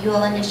that, like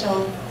you'll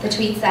initial the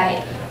tweets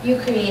that you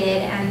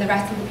created, and the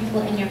rest of the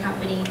people in your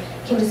company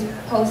can just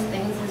post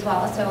things as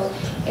well. So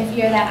if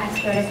you're that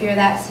expert, if you're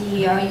that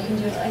CEO, you can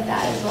do it like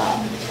that as well.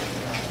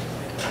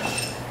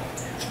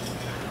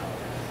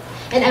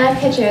 And add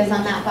pictures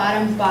on that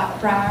bottom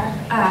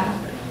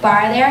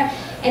bar there.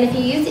 And if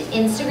you use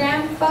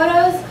Instagram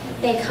photos,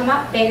 they come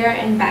up bigger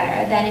and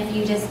better than if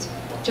you just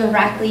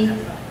directly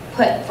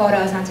put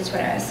photos onto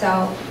Twitter.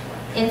 So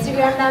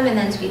Instagram them and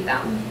then tweet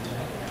them.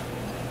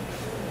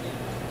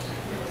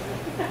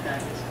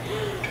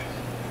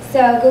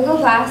 So Google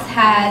Plus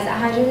has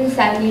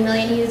 170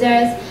 million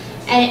users,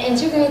 and it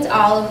integrates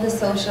all of the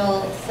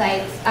social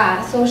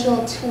sites,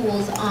 social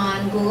tools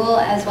on Google,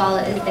 as well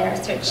as their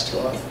search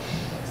tools.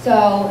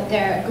 So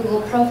their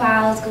Google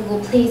Profiles,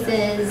 Google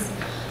Places,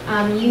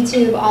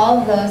 YouTube, all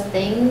of those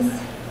things.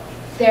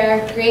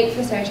 They're great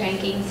for search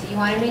rankings, so you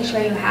want to make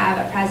sure you have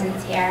a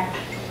presence here.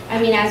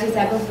 I mean, as we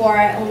said before,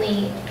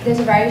 there's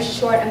a very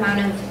short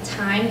amount of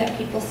time that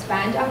people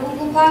spend on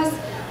Google Plus.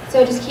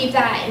 So just keep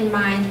that in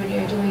mind when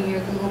you're doing your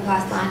Google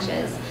Plus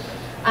launches.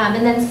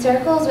 And then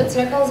circles, what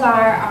circles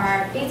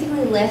are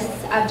basically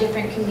lists of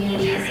different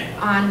communities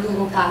on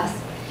Google Plus.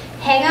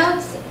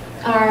 Hangouts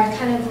are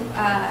kind of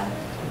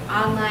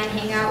online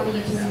hangout where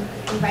you can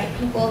invite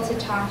people to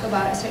talk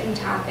about a certain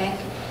topic.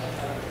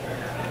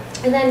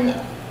 And then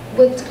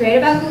what's great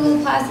about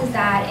Google Plus is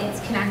that it's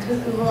connected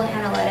with Google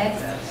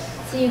Analytics.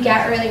 So you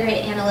get really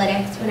great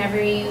analytics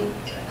whenever you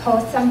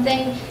post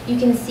something. You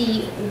can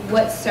see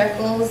what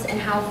circles and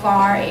how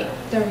far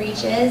the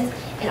reach is,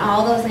 and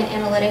all those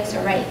analytics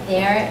are right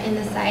there in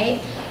the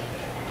site.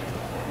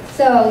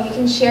 So you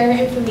can share your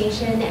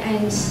information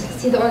and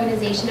see the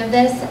organization of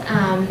this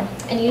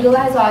and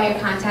utilize all your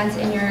contents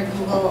in your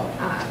Google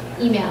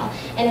email.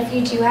 And if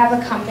you do have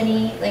a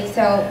company, like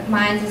so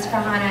mine's is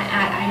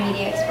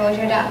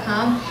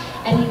farhana@imediaexposure.com,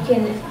 and you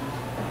can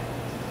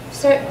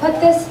put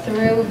this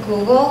through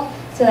Google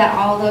so that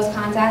all those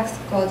contacts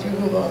go through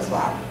Google as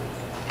well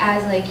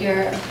as like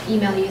your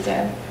email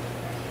user.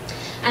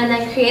 And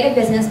then create a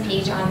business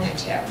page on there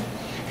too.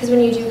 Because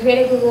when you do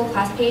create a Google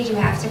Plus page, you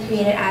have to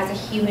create it as a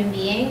human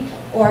being,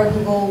 or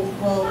Google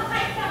will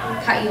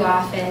cut you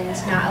off and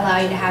not allow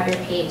you to have your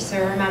page. So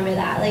remember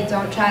that. Like,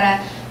 don't try to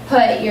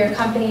put your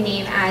company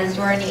name as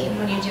your name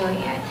when you're doing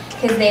it,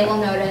 because they will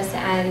notice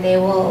and they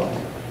will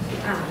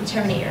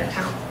terminate your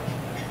account.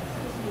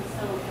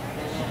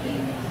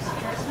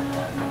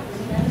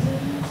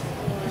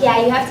 Yeah,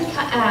 you have to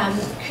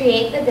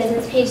create the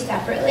business page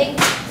separately.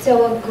 So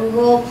what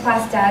Google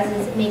Plus does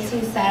is it makes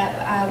you set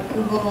up a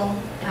Google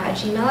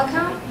Gmail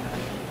account.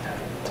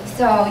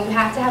 So you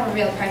have to have a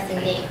real person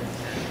name.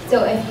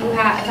 So if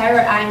I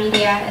wrote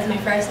iMedia as my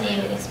first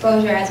name and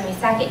Exposure as my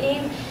second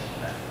name,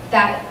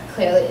 that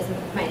clearly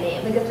isn't my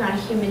name. Like, it's not a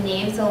human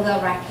name, so they'll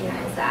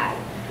recognize that.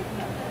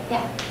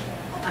 Yeah.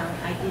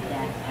 I did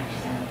that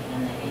actually,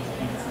 and they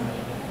canceled me.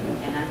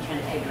 And I'm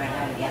trying to figure out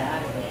how to get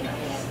out of it,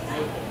 because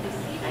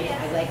I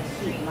like to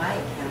keep my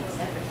account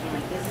separate from my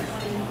business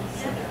account.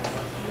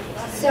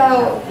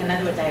 So, in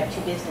other words, I have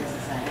two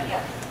businesses. I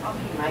have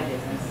my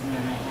business, and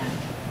then I have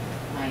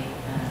my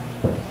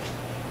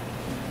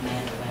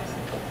other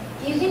website.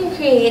 you can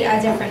create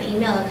a different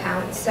email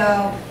account.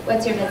 So,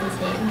 what's your business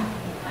name?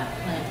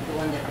 The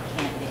one that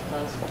they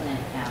closed, Planet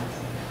Pals.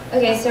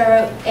 Okay, so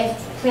if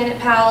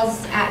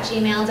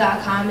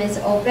planetpals@gmail.com is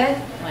open. Well,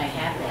 I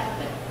have that,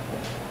 but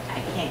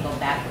I can't go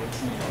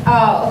backwards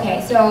now. Oh,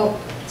 okay. So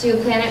do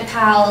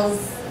planetpals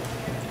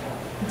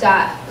 .co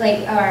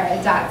or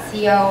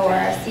 .co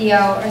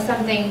or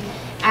something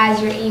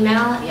as your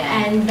email,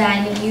 Yeah. and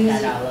then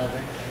use That all over.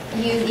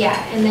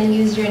 and then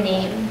use your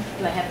name.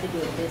 Do I have to do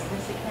a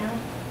business account?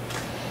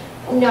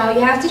 No,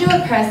 you have to do a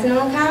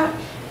personal account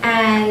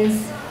and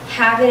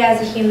have it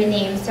as a human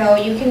name. So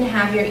you can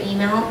have your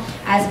email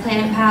as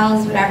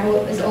planetpals,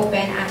 whatever is open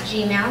at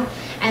Gmail,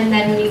 and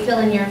then when you fill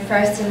in your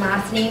first and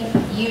last name,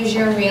 use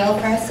your real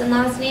first and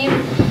last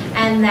name,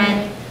 and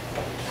then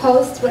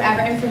post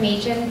whatever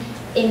information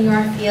in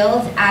your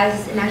field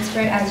as an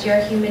expert, as your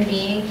human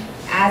being,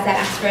 as that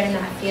expert in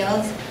that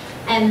field.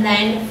 And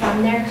then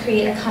from there,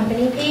 create a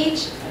company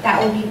page that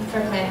will be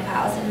for Planet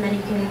Pals, and then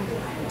you can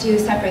do a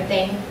separate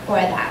thing for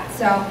that.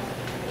 So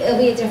it'll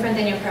be different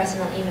than your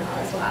personal email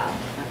as well.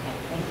 Okay,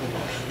 thank you.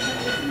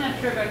 Isn't that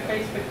true about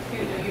Facebook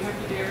too, that you have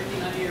to do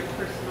everything under your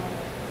personal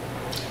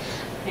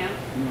account?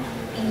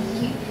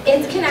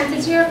 It's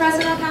connected to your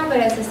personal account, but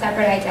it's a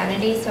separate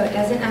identity, so it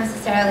doesn't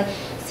necessarily.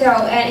 So,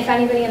 and if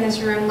anybody in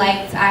this room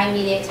likes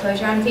iMedia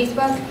Exposure on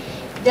Facebook,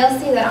 they'll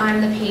see that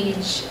I'm the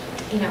page,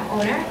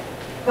 owner.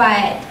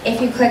 But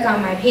if you click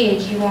on my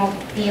page, you won't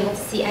be able to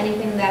see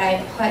anything that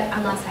I put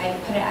unless I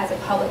put it as a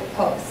public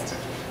post.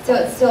 So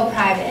it's still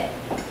private,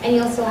 and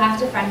you'll still have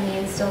to friend me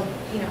and still,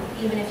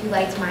 even if you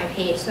liked my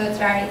page. So it's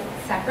very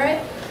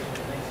separate.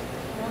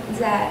 Is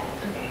that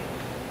okay?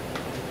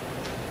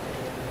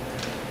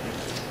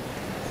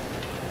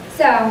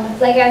 So,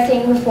 like I was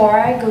saying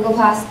before, Google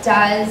Plus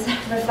does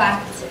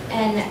reflect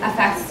and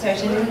affect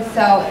search engines.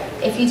 So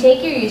if you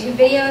take your YouTube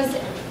videos,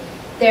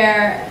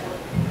 they're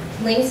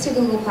links to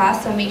Google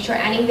Plus, so make sure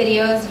any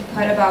videos you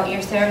put about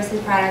your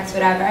services, products,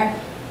 whatever,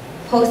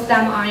 post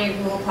them on your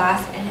Google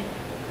Plus and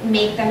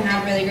make them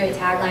have really great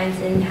taglines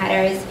and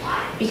headers,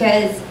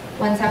 because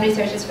when somebody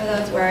searches for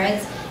those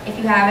words, if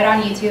you have it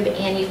on YouTube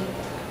and you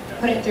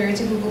put it through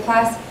to Google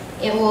Plus,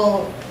 it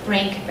will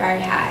rank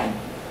very high.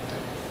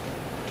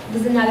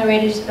 This is another way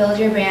to just build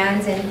your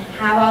brands and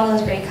have all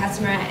those great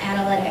customer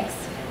analytics.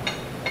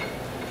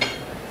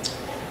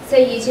 So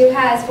YouTube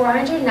has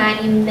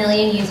 490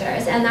 million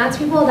users, and that's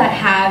people that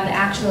have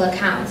actual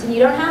accounts. And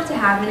you don't have to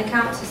have an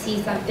account to see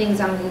some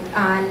things on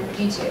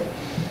YouTube.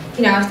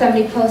 If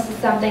somebody posted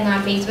something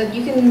on Facebook,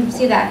 you can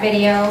see that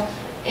video,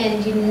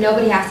 and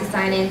nobody has to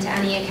sign in to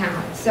any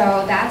account.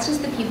 So that's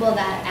just the people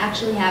that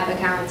actually have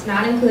accounts,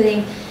 not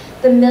including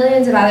the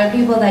millions of other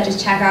people that just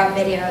check out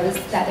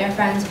videos that their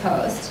friends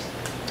post.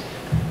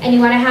 And you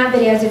want to have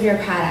videos of your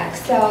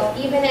products. So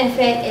even if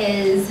it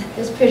is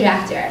this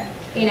projector,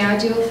 do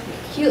a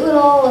cute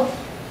little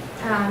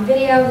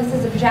video. This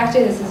is a projector,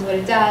 this is what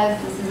it does,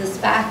 this is the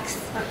specs.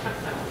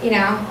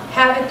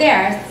 Have it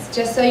there. It's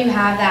just so you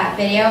have that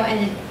video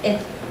and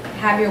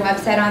have your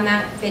website on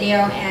that video,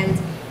 and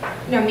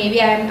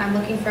maybe I'm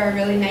looking for a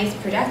really nice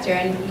projector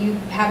and you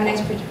have a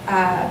nice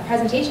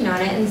presentation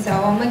on it, and so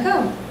I'm like,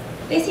 oh,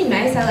 they seem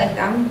nice, I like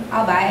them,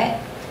 I'll buy it.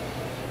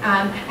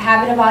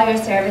 Have it of all your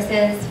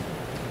services,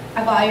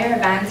 of all your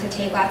events, so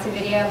take lots of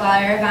video of all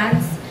your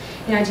events.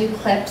 Do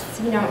clips.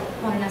 You don't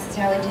want to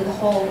necessarily do the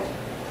whole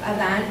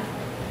event.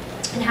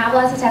 And have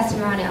lots of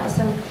testimonials.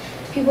 So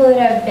people that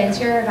have been to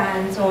your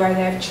events or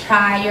that have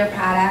tried your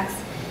products,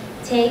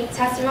 take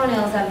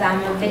testimonials of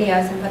them with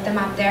videos and put them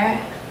up there.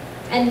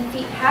 and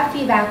have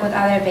feedback with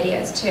other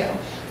videos too.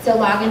 So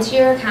log into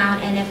your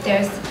account, and if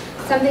there's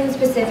something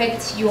specific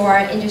to your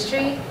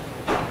industry,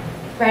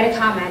 write a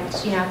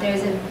comment. You know, if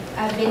there's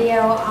a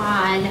video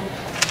on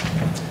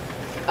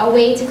a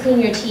way to clean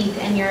your teeth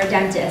and you're a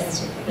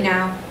dentist, you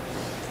know,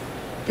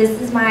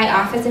 this is my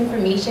office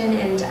information,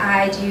 and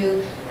I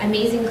do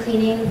amazing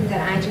cleaning, and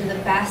I do the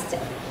best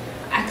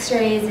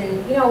x-rays,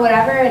 and you know,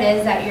 whatever it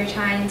is that you're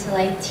trying to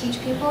like teach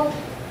people,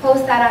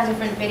 post that on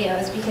different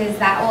videos, because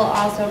that will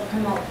also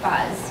promote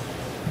buzz.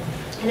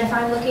 And if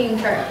I'm looking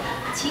for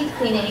teeth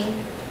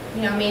cleaning,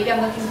 you know, maybe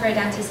I'm looking for a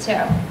dentist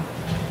too.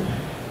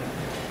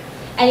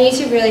 And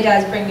YouTube really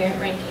does bring your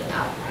ranking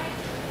up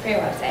for your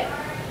website.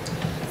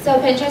 So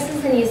Pinterest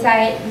is the new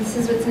site. This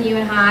is what's new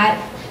and hot.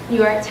 New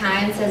York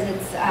Times says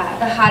it's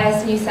the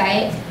hottest new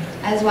site,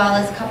 as well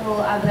as a couple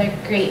other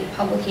great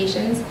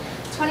publications.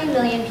 20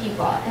 million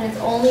people, and it's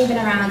only been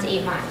around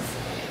 8 months.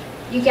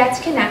 You get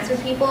to connect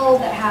with people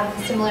that have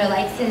similar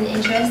likes and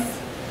interests.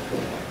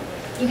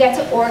 You get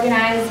to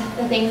organize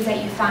the things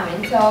that you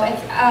find. So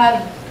it's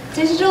a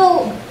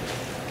digital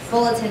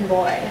bulletin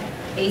board,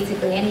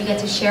 basically, and you get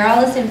to share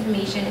all this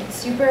information. It's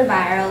super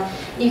viral.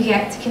 You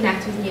get to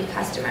connect with new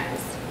customers.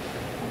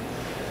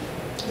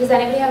 Does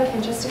anybody have a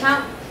Pinterest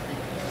account?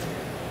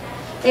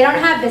 They don't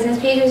have business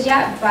pages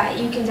yet, but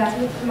you can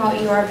definitely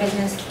promote your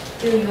business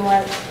through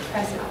your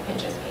personal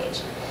Pinterest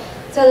page.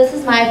 So this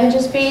is my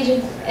Pinterest page.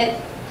 It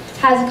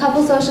has a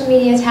couple social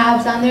media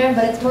tabs on there,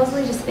 but it's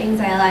mostly just things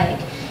I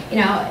like. You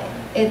know,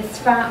 it's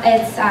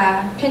Pinterest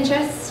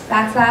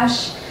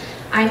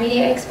 /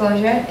 iMedia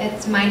Exposure.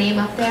 It's my name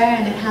up there,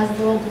 and it has a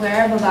little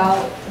blurb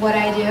about what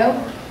I do.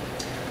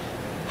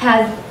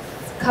 Has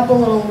a couple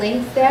little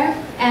links there,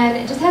 and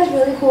it just has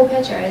really cool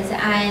pictures.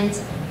 And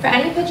for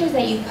any pictures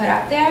that you put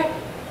up there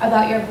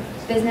about your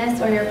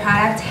business or your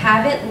product,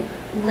 have it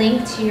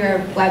linked to your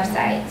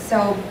website.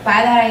 So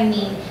by that I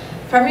mean,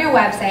 from your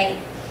website,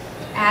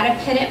 add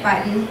a pin it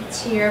button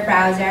to your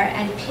browser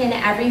and pin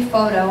every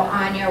photo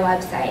on your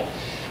website.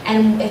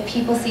 And if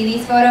people see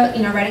these photos,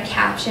 you know, write a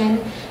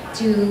caption,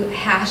 do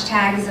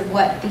hashtags of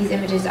what these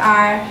images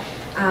are,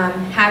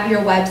 have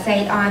your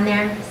website on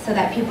there so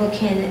that people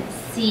can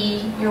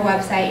see your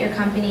website, your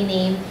company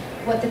name,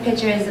 what the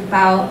picture is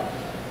about.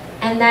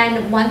 And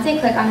then once they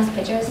click on this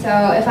picture,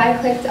 so if I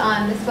clicked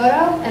on this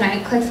photo and I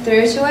clicked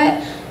through to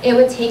it, it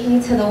would take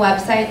me to the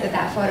website that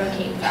that photo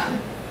came from.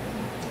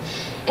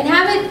 And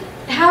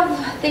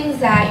have things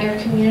that your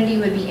community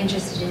would be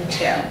interested in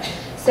too.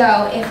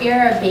 So if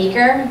you're a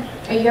baker,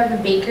 or you have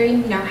a bakery,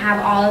 you know,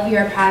 have all of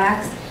your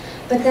products,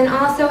 but then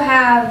also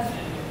have,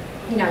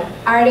 you know,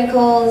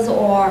 articles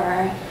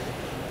or,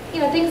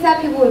 you know, things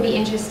that people would be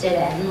interested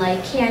in,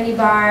 like candy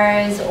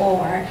bars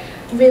or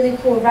really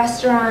cool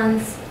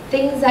restaurants,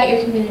 things that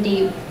your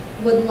community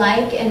would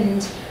like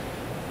and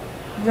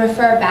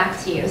refer back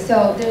to you.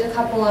 So there's a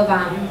couple of,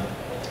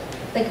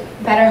 like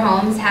Better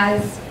Homes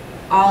has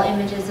all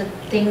images of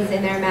things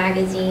in their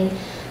magazine,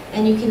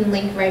 and you can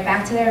link right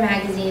back to their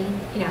magazine.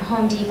 You know,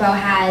 Home Depot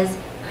has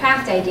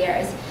craft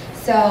ideas.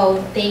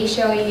 So they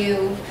show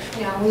you,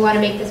 you know, we want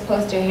to make this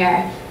poster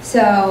here.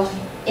 So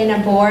in a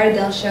board,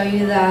 they'll show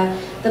you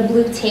the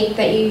blue tape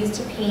that you use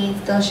to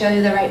paint. They'll show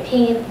you the right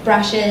paint,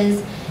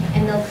 brushes,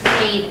 and they'll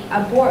create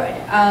a board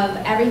of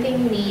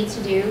everything you need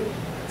to do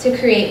to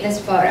create this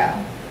photo.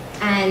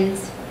 And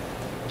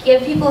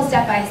give people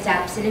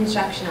step-by-steps and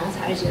instructionals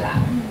how to do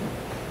that.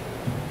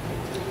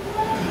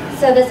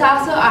 So this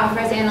also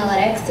offers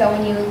analytics. So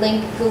when you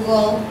link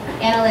Google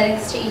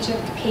Analytics to each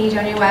page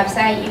on your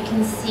website, you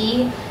can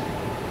see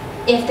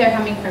if they're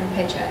coming from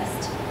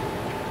Pinterest.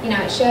 You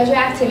know, it shows your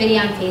activity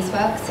on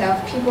Facebook. So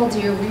if people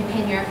do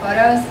repin your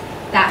photos,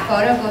 that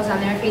photo goes on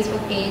their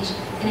Facebook page.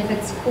 And if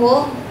it's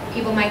cool,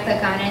 people might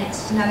click on it.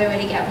 It's another way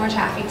to get more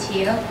traffic to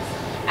you.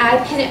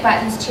 Add pin it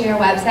buttons to your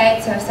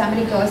website. So if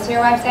somebody goes to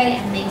your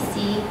website and they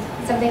see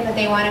something that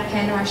they want to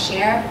pin or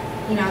share,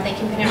 you know, they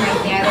can pin it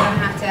right there. They don't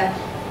have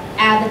to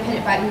add the pin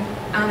it button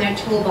on their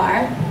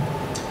toolbar.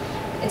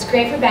 It's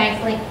great for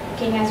bank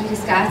linking, as we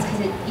discussed,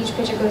 because each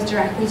picture goes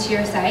directly to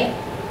your site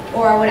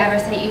or whatever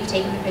site you've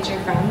taken the picture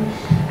from.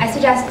 I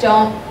suggest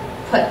don't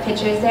put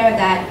pictures there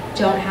that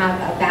don't have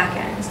a back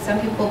end. Some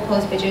people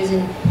post pictures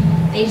and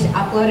they just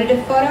uploaded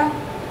a photo,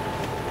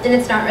 then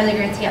it's not really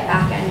great to get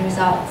back end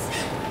results.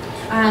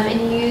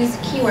 And use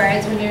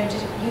keywords when you're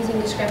just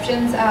using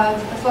descriptions of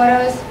the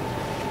photos.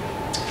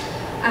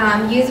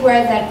 Use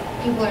words that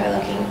people are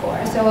looking for.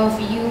 So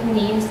if you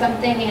name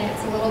something and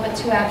it's a little bit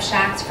too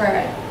abstract for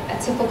a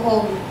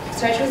typical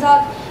search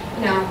result,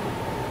 you know,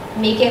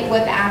 make it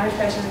what the average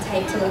person would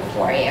type to look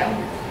for you.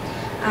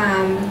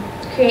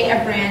 Create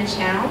a brand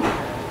channel.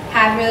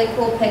 Have really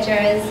cool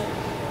pictures.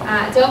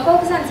 Don't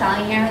focus on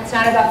selling here. It's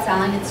not about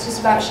selling. It's just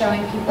about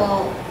showing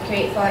people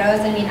great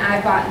photos. I mean,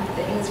 I bought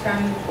things from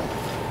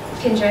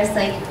Pinterest.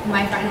 Like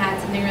my friend had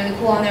something really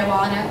cool on their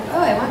wall, and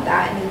I want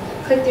that,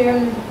 and clicked through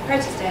and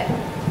purchased it.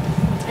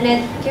 And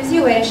it gives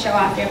you a way to show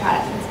off your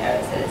products and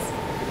services.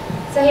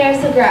 So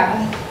here's the growth.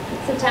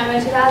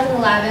 September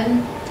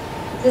 2011.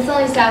 This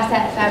only stops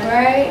at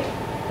February,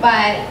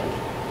 but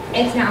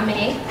It's now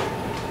May,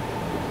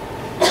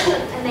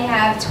 and they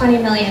have 20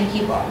 million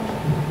people.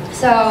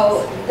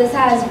 So this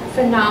has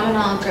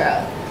phenomenal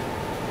growth.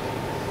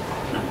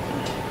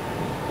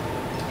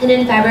 And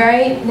in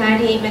February,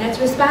 98 minutes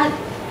were spent,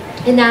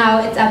 and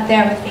now it's up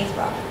there with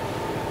Facebook.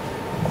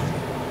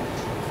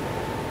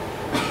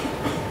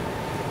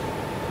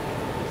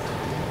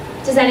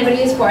 Does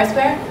anybody use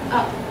Foursquare?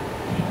 Oh,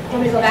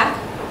 want me to go back?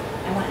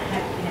 I want to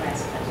have, can I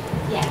ask a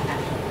question? Yeah.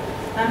 Actually,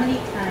 how many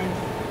times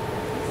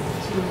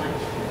is too much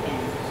in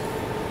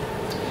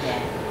a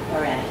day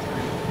or at a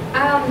time?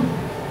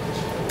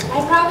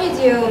 I probably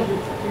do.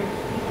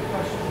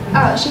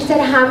 Oh, she said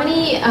how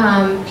many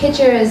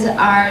pictures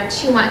are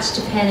too much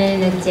to pin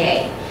in a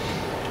day?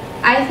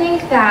 I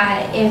think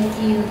that if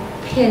you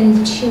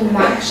pin too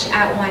much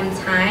at one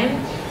time,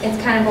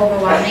 it's kind of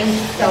overwhelming.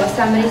 So if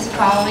somebody's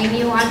following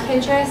you on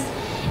Pinterest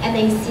and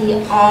they see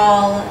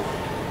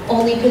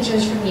only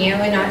pictures from you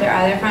and not their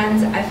other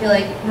friends, I feel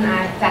like when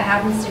that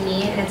happens to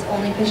me and it's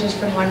only pictures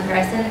from one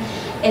person,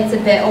 it's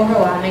a bit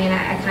overwhelming, and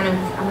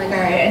I'm like,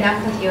 all right,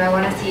 enough with you. I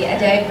want to see a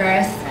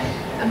diverse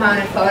amount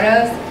of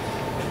photos.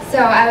 So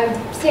I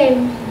would say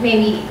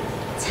maybe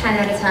 10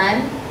 at a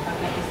time.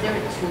 Okay, is there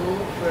a tool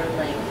for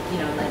like,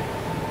 you know, is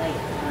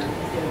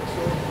there a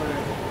tool for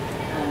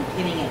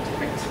pinning at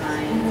different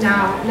times?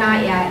 No,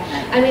 not yet.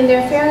 I mean,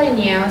 they're fairly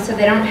new, so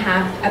they don't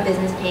have a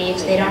business page.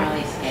 They don't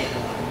really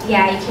schedule them.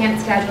 Yeah, you can't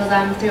schedule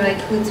them through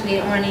like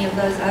Hootsuite or any of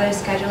those other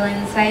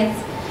scheduling sites.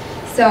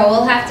 So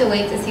we'll have to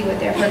wait to see what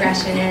their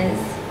progression is.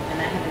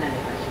 And I have another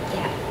question.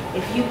 Yeah.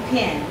 If you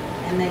pin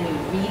and then you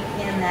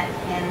repin that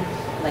pin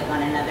like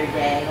on another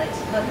day, like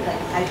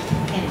I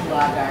pin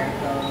blog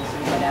articles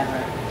or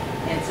whatever,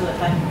 and so if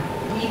I'm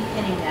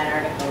repinning that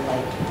article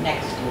like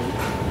next week,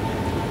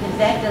 does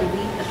that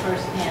delete the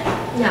first pin?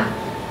 No.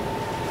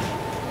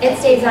 It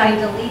stays If I on.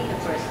 delete the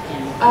first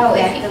pin, Oh,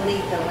 does if that you-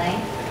 delete the link?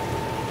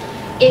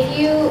 If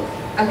you,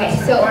 okay,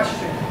 so,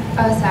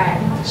 oh, sorry.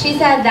 She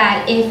said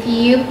that if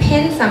you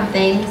pin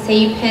something, say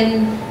you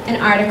pin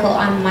an article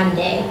on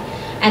Monday,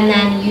 and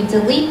then you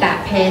delete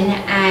that pin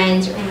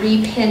and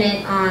repin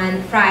it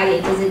on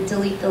Friday, does it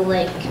delete the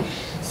link?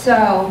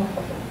 So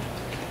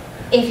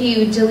if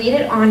you delete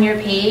it on your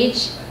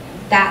page,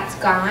 that's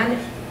gone,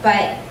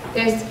 but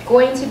there's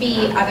going to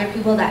be other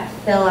people that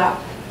fill up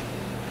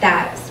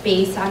that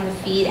space on the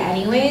feed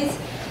anyways.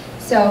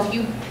 So if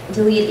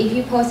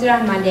you post it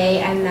on Monday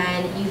and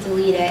then you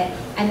delete it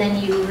and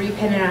then you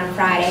repin it on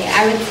Friday,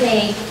 I would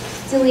say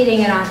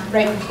deleting it on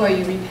right before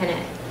you repin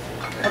it.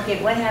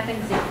 Okay, what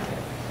happens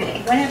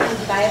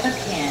if I have a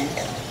pin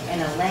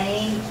and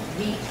Elaine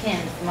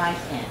repins my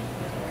pin?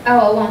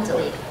 Oh, it won't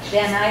delete.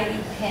 Then I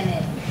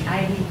repin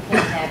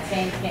that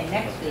same pin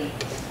next week.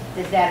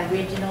 Does that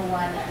original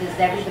one, does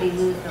everybody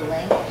lose the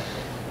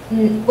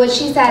link? What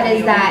she said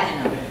is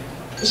that,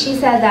 she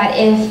said that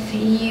if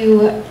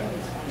you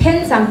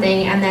pin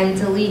something and then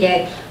delete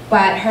it,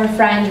 but her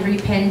friend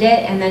repinned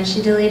it and then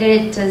she deleted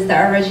it, does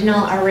the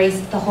original erase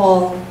the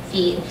whole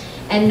feed?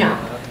 And no,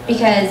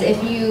 because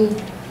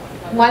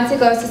once it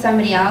goes to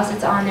somebody else,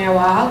 it's on their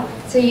wall,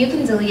 so you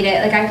can delete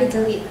it. Like I could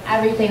delete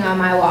everything on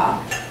my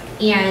wall,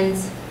 and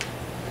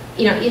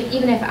you know,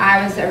 even if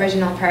I was the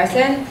original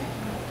person,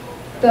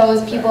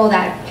 those people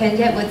that pinned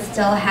it would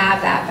still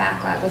have that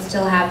backlog, would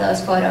still have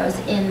those photos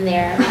in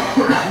their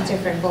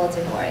different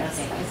bulletin boards.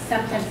 Okay, 'cause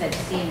sometimes I've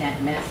seen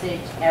that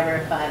message,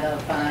 error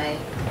 505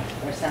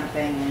 or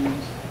something,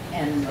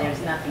 and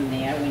there's nothing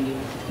there when you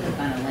click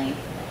on a link.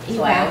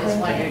 So I always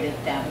wondered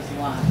if that was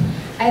why.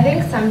 I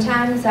think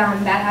sometimes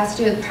that has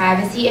to do with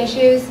privacy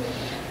issues.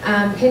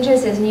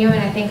 Pinterest is new,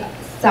 and I think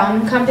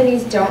some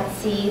companies don't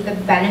see the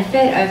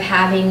benefit of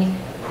having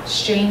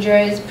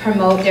strangers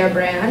promote their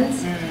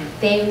brands.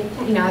 They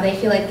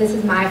feel like this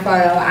is my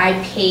photo. I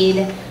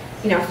paid,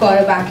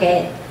 Photo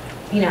Bucket,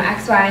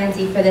 X, Y, and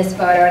Z for this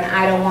photo, and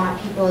I don't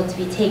want people to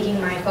be taking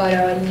my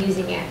photo and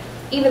using it,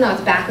 even though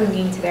it's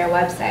backlinking to their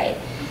website.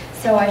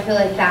 So I feel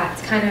like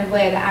that's kind of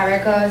where the error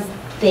goes.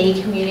 They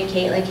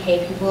communicate like,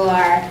 hey, people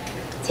are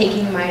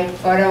taking my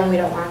photo and we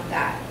don't want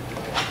that.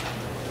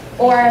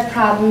 Or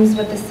problems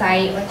with the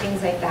site or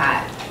things like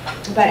that.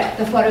 But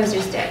the photos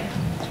just did.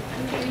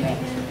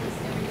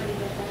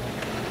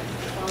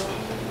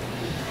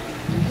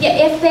 Yeah,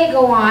 if they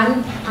go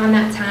on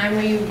that time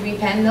where you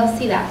repin, they'll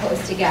see that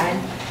post again.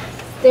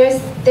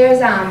 There's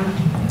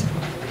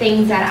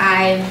things that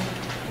I've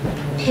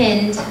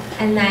pinned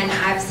and then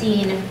I've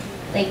seen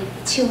like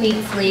 2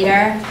 weeks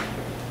later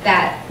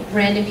that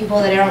random people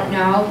that I don't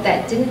know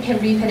that didn't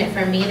repin it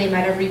from me, they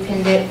might have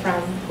repinned it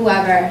from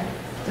whoever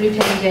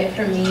repinned it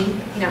from me,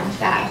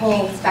 that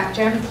whole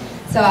spectrum.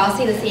 So I'll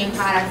see the same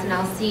products and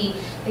I'll see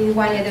maybe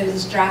one day there was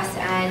this dress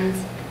and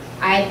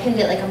I pinned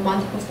it like a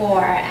month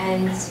before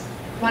and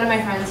one of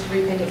my friends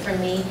repinned it from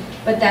me,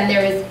 but then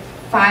there was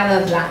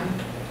 5 of them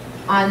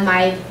on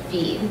my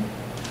feed.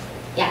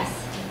 Yes?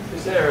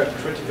 Is there a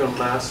critical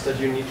mass that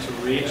you need to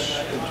reach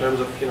in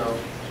terms of,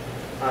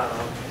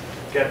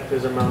 get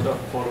this amount of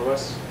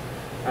followers?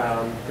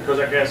 Because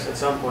I guess at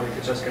some point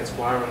it just gets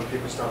viral and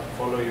people start to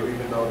follow you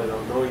even though they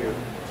don't know you.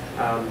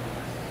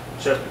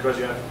 just because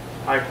you have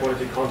high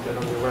quality content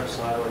on your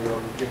website or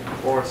your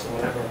course or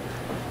whatever.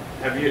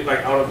 Have you, like,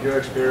 out of your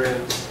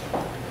experience,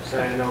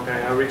 saying,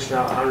 okay, I reached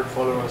out 100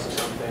 followers or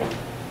something,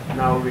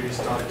 now really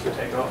starting to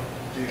take off?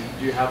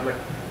 Do you have like?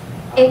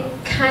 It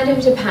kind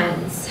of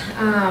depends.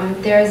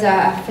 There's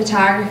a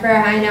photographer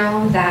I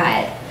know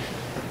that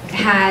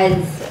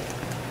has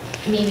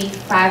maybe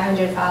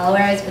 500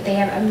 followers, but they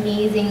have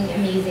amazing,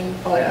 amazing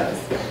photos.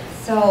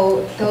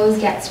 So those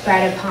get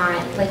spread upon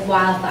like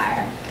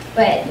wildfire.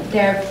 But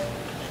their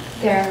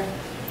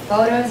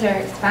photos are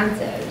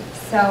expensive.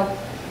 So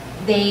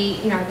they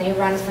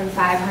run from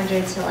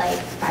 500 to like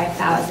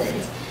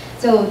 5,000.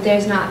 So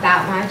there's not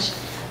that much.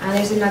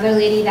 There's another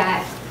lady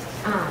that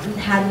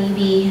had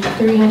maybe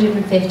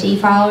 350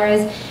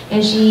 followers,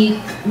 and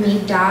she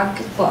made dog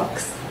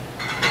books.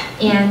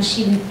 And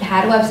she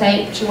had a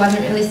website, she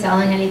wasn't really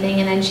selling anything,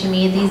 and then she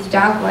made these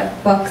dog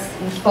books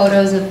with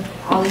photos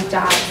of all these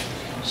dogs.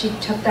 She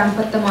took them,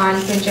 put them on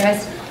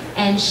Pinterest,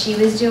 and she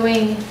was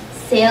doing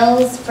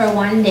sales for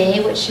one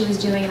day, which she was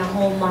doing in a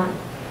whole month.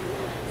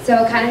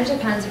 So it kind of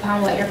depends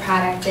upon what your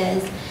product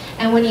is.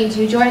 And when you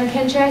do join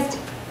Pinterest,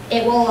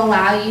 it will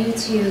allow you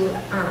to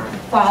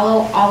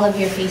follow all of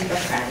your Facebook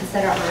friends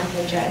that are on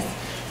Pinterest.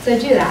 So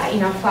do that,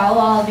 follow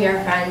all of your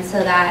friends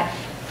so that,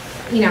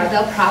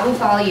 they'll probably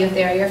follow you. If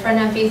they're your friend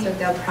on Facebook,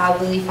 they'll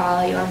probably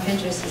follow you on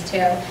Pinterest too.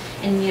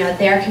 And,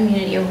 their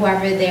community or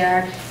whoever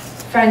they're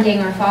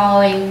friending or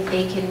following,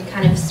 they can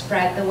kind of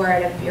spread the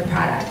word of your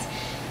product.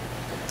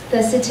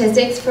 The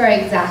statistics for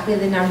exactly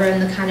the number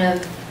and the kind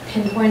of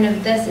pinpoint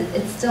of this,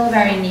 it's still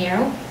very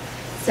new.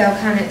 So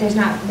there's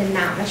not been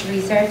that much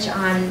research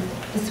on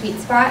the sweet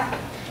spot,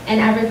 and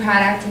every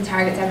product and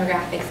target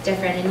demographic is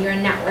different, and your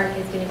network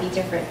is going to be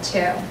different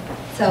too.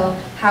 So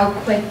how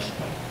quick,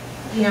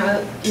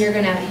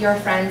 your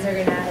friends are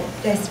gonna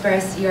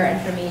disperse your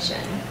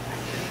information.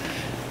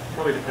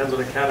 Probably depends on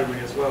the category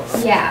as well.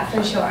 Right? Yeah,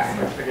 for sure.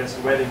 I guess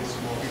weddings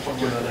more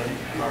popular than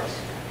cars.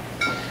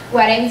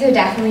 Weddings are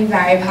definitely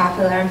very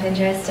popular on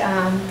Pinterest,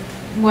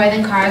 more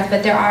than cars,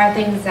 but there are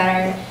things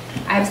that are,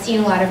 I've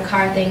seen a lot of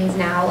car things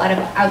now, a lot of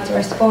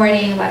outdoor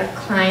sporting, a lot of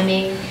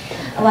climbing,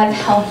 a lot of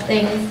health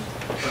things.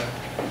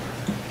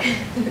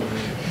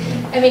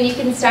 I mean, you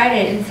can start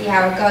it and see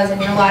how it goes. I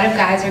mean, a lot of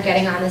guys are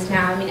getting on this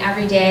now. I mean,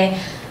 every day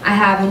I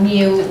have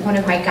one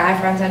of my guy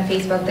friends on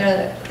Facebook,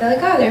 they're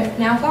like, oh, they're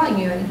now following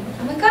you. And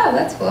I'm like, oh,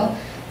 that's cool.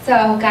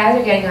 So guys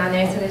are getting on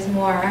there, so there's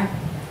more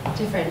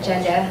different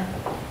gender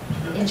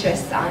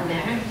interests on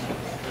there.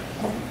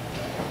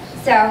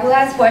 So who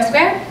has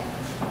Foursquare?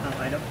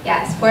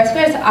 Yes,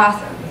 Foursquare is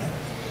awesome.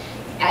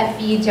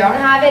 If you don't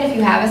have it, if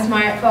you have a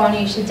smartphone,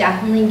 you should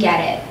definitely get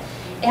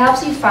it. It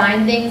helps you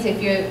find things.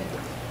 If you're,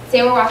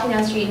 say we're walking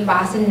down the street in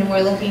Boston and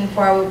we're looking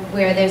for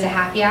where there's a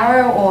happy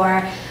hour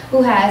or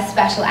who has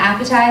special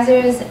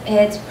appetizers,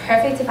 it's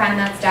perfect to find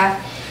that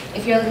stuff.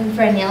 If you're looking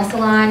for a nail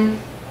salon,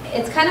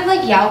 it's kind of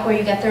like Yelp where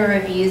you get the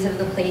reviews of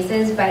the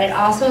places, but it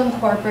also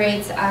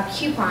incorporates a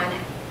coupon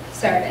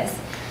service.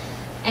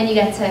 And you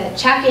get to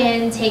check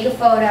in, take a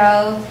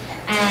photo,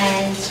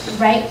 and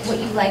write what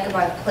you like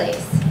about a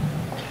place.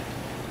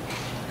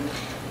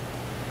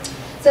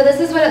 So this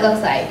is what it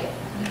looks like.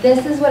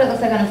 This is what it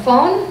looks like on a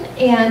phone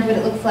and what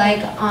it looks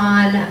like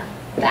on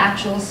the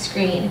actual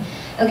screen.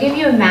 It'll give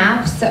you a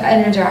map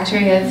and a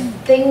directory of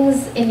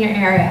things in your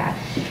area.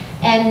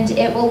 And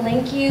it will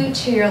link you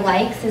to your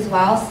likes as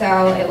well,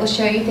 so it will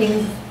show you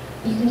things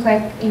you can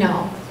click,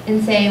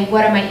 and say,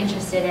 what am I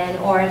interested in,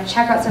 or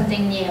check out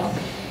something new.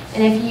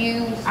 And if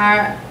you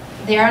are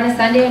there on a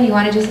Sunday and you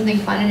want to do something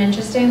fun and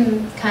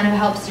interesting, it kind of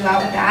helps you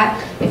out with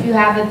that. If you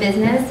have a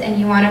business and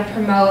you want to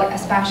promote a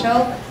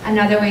special,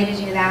 another way to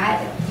do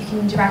that, you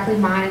can directly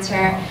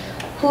monitor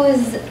who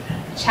is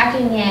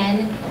checking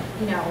in,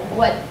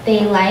 what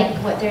they like,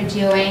 what they're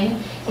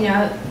doing.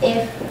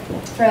 If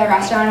for a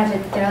restaurant,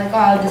 if they're like,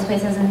 oh, this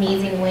place has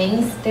amazing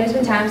wings. There's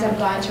been times I've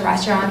gone to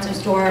restaurants or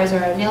stores or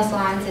nail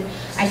salons and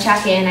I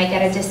check in, I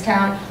get a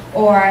discount,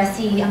 or I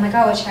see, I'm like,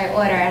 oh, what should I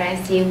order? And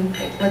I see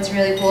what's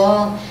really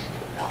cool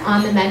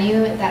on the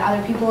menu that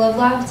other people have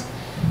loved.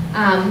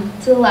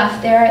 To the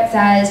left there it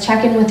says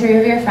check in with 3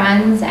 of your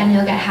friends and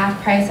you'll get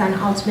half price on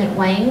ultimate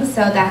wings.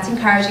 So that's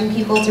encouraging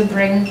people to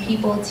bring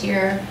people to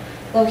your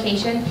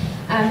location.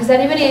 Does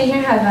anybody in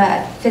here have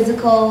a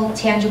physical,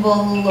 tangible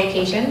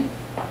location?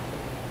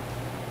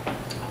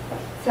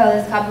 So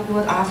there's a couple people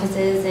with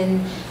offices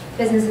and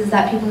businesses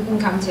that people can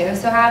come to.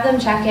 So have them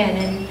check in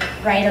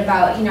and write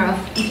about,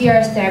 if you're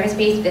a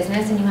service-based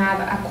business and you have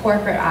a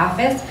corporate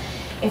office,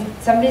 if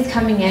somebody's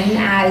coming in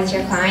as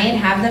your client,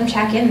 have them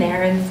check in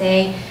there and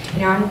say,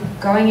 I'm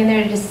going in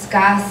there to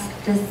discuss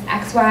this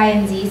X, Y,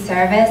 and Z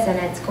service, and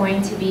it's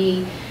going to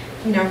be,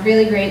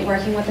 really great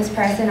working with this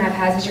person. I've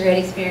had such a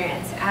great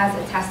experience as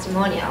a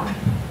testimonial.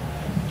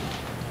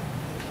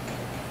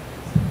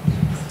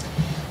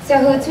 So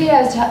Hootsuite,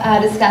 I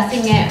was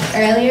discussing it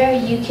earlier.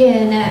 You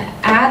can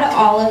add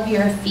all of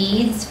your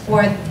feeds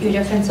for your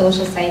different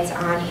social sites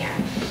on here.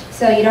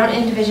 So you don't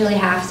individually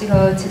have to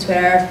go to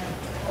Twitter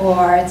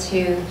or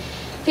to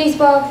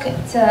Facebook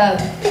to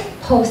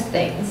post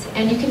things,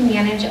 and you can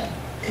manage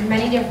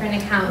many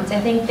different accounts. I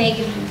think they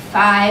give you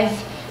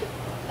 5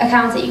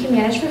 accounts that you can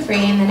manage for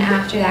free, and then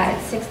after that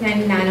it's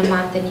 $6.99 a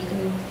month, and you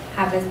can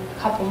have a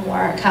couple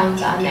more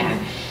accounts on there.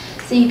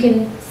 So you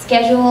can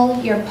schedule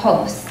your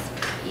posts.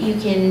 You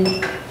can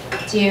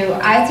do,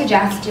 I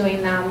suggest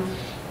doing them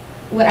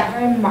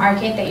whatever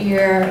market that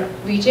you're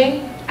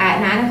reaching at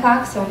 9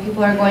 o'clock, so when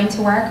people are going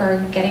to work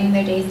or getting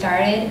their day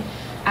started,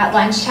 at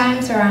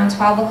lunchtime, so around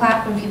 12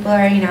 o'clock when people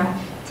are,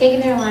 taking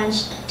their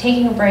lunch,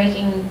 taking a break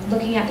and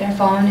looking at their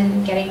phone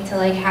and getting to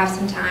have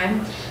some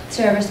time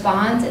to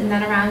respond, and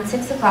then around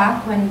 6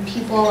 o'clock when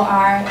people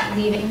are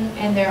leaving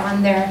and they're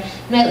on their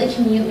nightly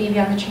commute, maybe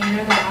on the train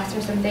or the bus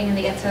or something, and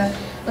they get to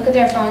look at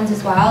their phones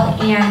as well.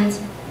 And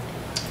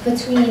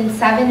between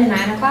 7 and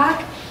 9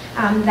 o'clock,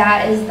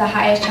 that is the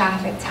highest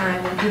traffic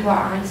time when people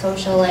are on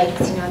social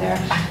links.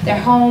 They're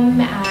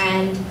home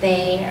and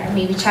they are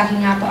maybe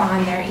checking up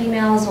on their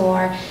emails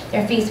or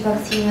their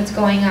Facebook, seeing what's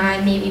going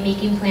on, maybe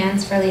making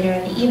plans for later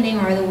in the evening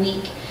or the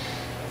week.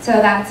 So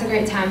that's a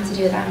great time to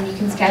do them. You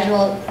can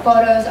schedule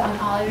photos on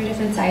all of your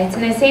different sites.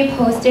 And I say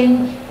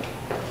posting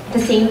the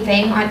same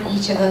thing on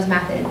each of those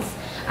methods.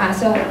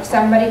 So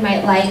somebody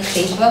might like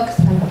Facebook,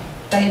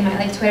 somebody might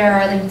like Twitter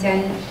or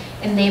LinkedIn,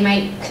 and they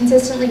might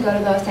consistently go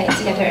to those sites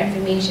to get their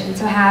information.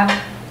 So have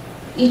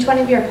each one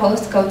of your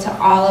posts go to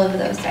all of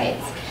those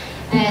sites.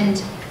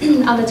 And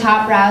on the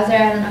top browser,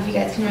 I don't know if you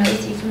guys can really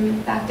see from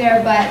back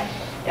there, but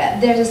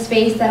there's a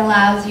space that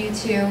allows you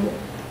to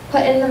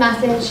put in the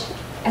message,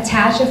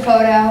 attach a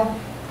photo,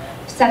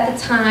 set the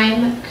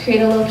time,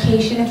 create a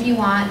location if you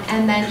want,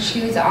 and then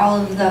choose all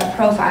of the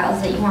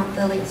profiles that you want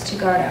the links to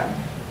go to.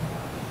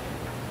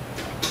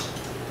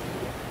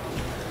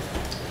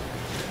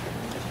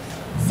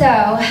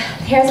 So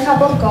here's a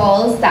couple of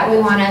goals that we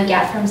want to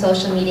get from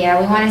social media.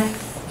 We want to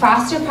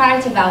foster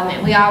product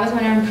development. We always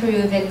want to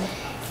improve and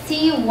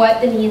see what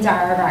the needs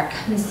are of our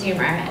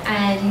consumer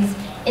and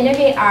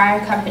innovate our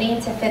company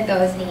to fit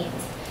those needs.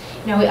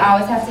 We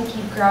always have to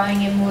keep growing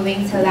and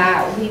moving so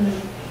that we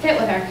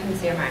fit with our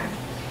consumer.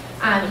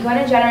 You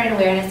want to generate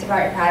awareness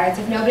about your products.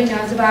 If nobody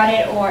knows about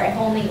it, or if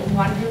only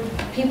one group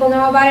of people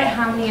know about it,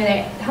 how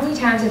many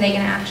times are they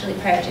going to actually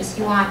purchase?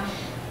 You want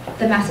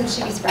the message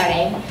to be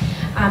spreading.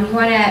 You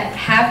want to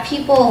have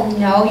people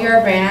know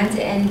your brand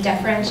and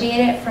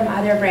differentiate it from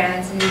other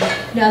brands and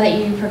know that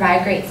you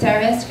provide great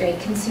service, great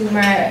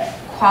consumer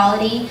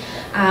quality,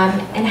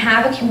 and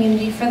have a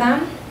community for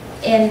them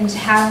and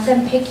have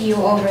them pick you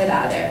over the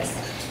others.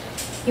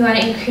 You want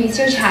to increase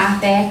your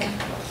traffic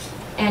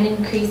and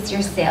increase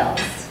your sales.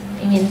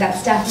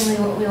 That's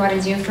definitely what we want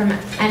to do from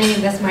any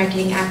of this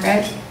marketing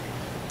effort.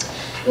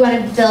 You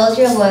want to build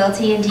your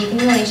loyalty and deepen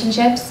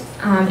relationships,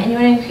 and you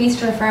want to increase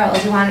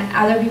referrals. You want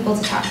other people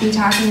to be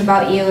talking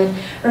about you and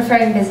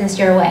referring business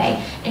your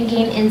way and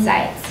gain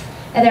insights.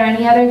 Are there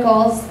any other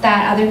goals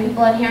that other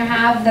people in here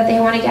have that they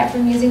want to get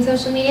from using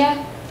social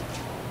media?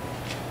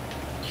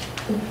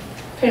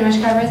 Pretty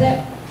much covers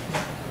it.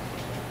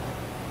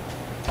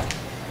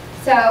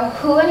 So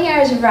who in here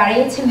is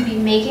ready to be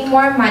making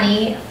more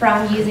money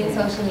from using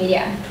social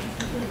media?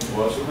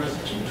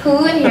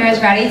 Who in here is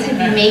ready to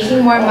be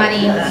making more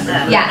money?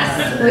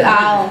 Yes, we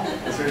all.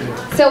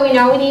 So we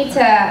know we need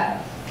to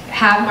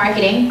have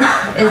marketing.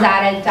 Is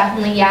that a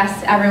definitely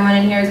yes? Everyone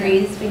in here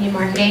agrees we need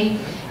marketing.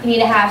 You need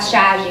to have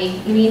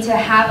strategy. You need to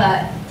have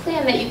a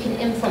plan that you can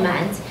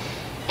implement.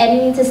 And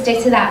you need to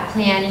stick to that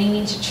plan, and you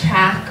need to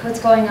track what's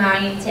going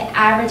on. You need to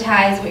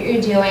advertise what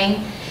you're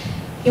doing.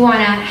 You want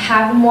to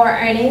have more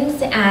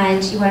earnings,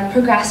 and you want to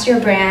progress your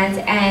brand,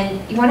 and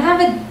you want to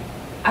have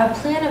a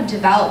plan of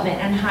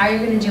development on how you're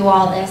going to do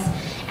all this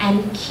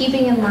and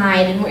keeping in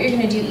line and what you're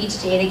going to do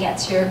each day to get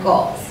to your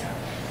goals.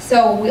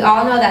 So we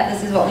all know that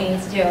this is what we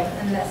need to do,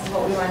 and this is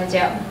what we want to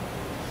do.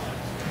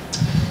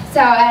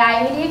 So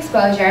at IMD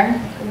Exposure,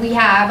 we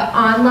have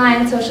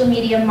online social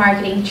media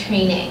marketing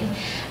training,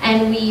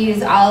 and we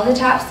use all of the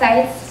top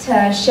sites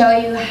to show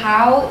you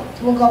how.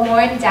 We'll go more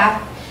in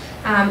depth,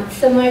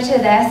 similar to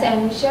this,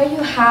 and we show you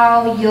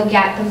how you'll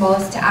get the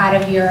most out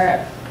of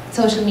your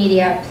social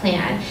media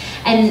plan.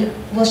 And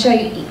we'll show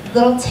you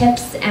little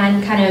tips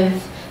and kind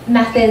of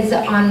methods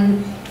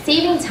on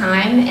saving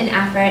time and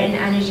effort and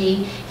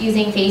energy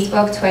using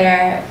Facebook,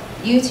 Twitter,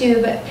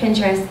 YouTube,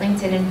 Pinterest,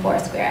 LinkedIn, and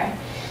Foursquare.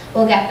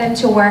 We'll get them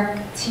to work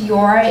to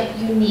your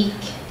unique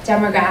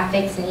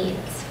demographics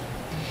needs.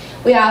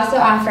 We also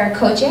offer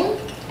coaching,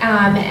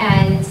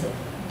 and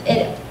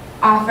it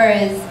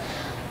offers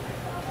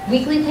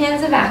weekly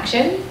plans of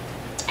action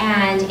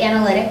and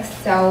analytics,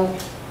 so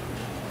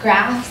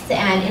graphs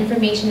and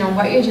information on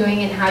what you're doing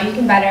and how you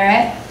can better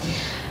it,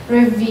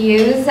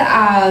 reviews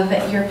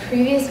of your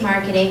previous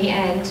marketing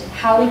and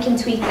how we can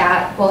tweak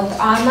that both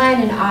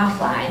online and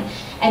offline,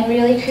 and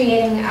really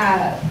creating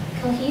a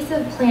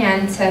cohesive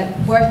plan to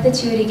work the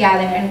two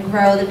together and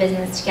grow the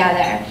business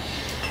together.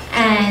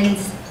 And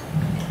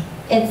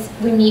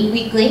we meet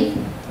weekly,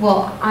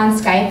 well, on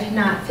Skype,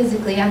 not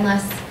physically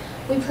unless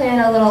we plan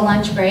a little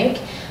lunch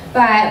break,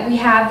 But we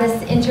have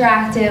this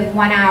interactive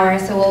 1 hour,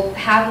 so we'll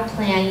have a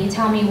plan. You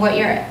tell me what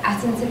your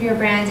essence of your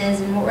brand is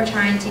and what we're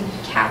trying to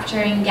capture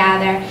and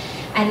gather,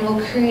 and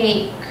we'll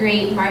create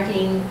great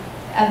marketing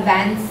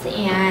events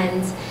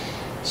and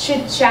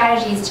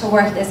strategies to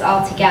work this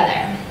all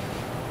together.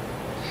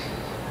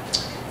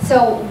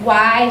 So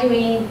why do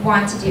we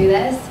want to do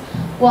this?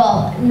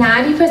 Well,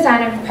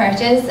 90% of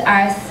purchases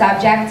are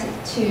subject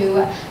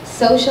to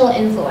social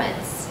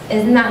influence.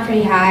 Isn't that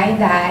pretty high?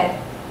 That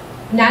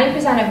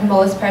 90% of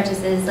most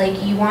purchases,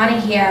 like, you want to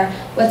hear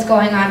what's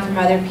going on from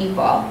other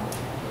people.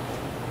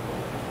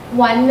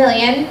 1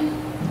 million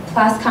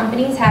plus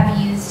companies have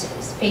used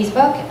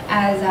Facebook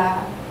as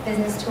a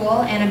business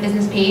tool and a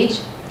business page.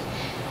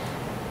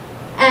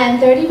 And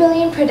 30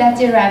 billion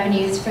predicted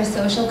revenues for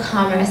social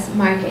commerce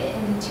market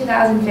in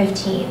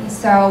 2015.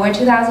 So we're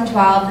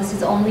 2012, this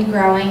is only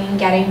growing and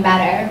getting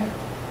better.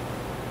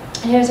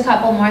 And here's a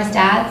couple more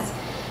stats.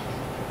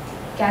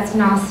 You guys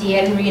can all see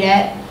it and read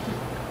it.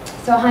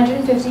 So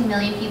 150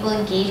 million people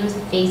engage with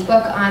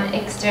Facebook on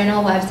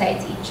external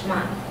websites each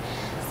month.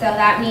 So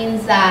that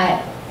means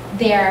that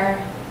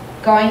they're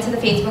going to the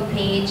Facebook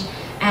page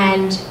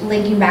and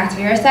linking back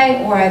to your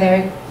site, or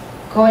they're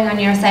going on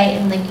your site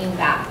and linking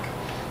back.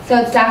 So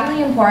it's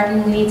definitely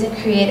important. We need to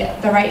create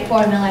the right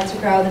formula to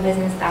grow the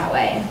business that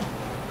way.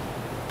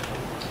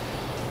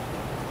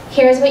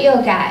 Here's what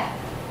you'll get.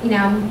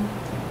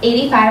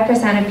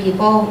 85% of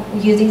people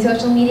using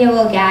social media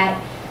will get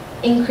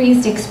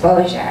increased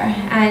exposure.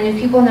 And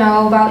if people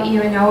know about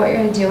you and know what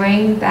you're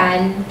doing,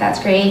 then that's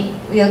great.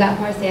 You'll get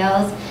more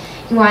sales.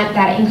 You want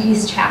that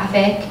increased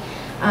traffic,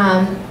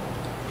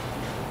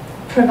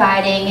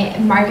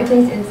 providing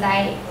marketplace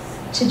insight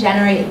to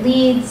generate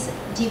leads,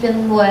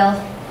 deepen loyal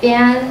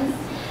fans,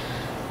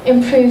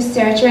 improve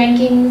search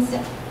rankings,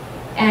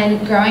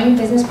 and growing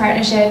business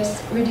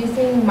partnerships,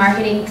 reducing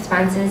marketing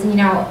expenses.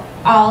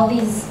 All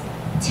these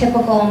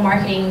typical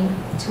marketing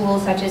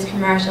tools such as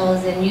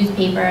commercials and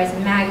newspapers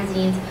and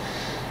magazines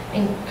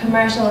and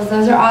commercials,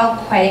 those are all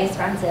quite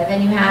expensive,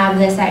 and you have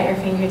this at your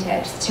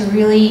fingertips to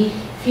really,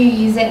 if you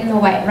use it in the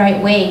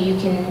right way, you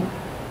can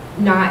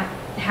not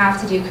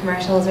have to do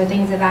commercials or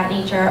things of that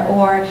nature,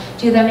 or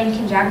do them in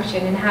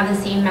conjunction and have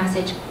the same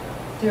message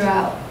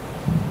throughout,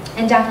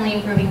 and definitely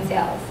improving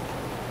sales.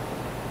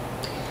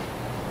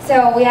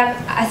 So we have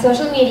a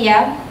social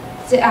media,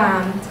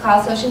 it's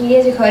called Social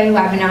Media Decoded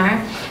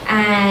Webinar,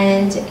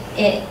 and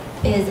it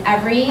is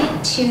every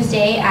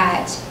Tuesday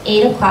at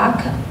 8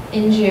 o'clock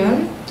in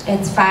June.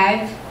 It's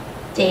 5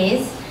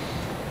 days,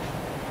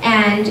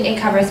 and it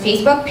covers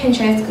Facebook,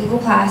 Pinterest, Google+,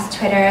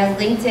 Twitter,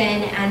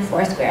 LinkedIn, and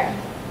Foursquare.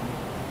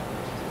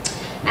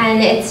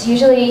 And it's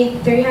usually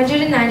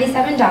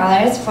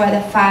 $397 for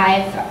the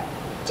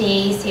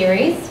 5-day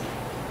series.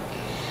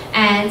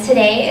 And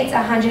today it's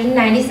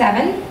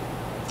 $197.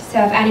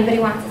 So if anybody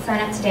wants to sign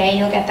up today,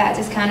 you'll get that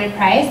discounted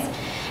price.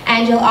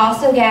 And you'll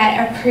also get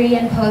a pre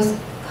and post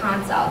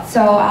consult.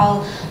 So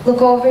I'll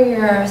look over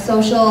your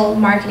social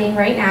marketing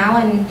right now,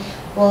 and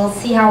we'll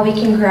see how we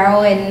can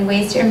grow and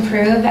ways to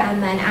improve.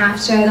 And then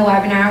after the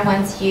webinar,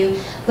 once you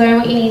learn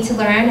what you need to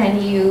learn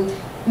and you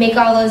make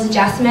all those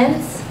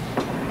adjustments,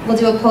 we'll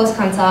do a post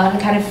consult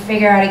and kind of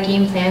figure out a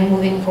game plan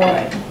moving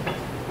forward.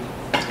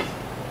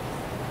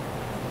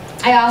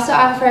 I also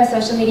offer a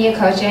social media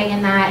coaching,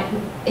 and that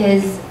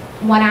is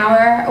 1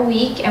 hour a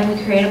week, and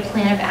we create a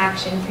plan of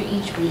action for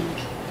each week.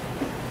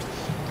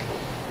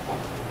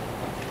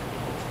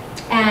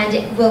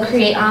 And we'll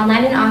create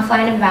online and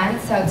offline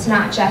events, so it's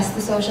not just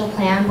the social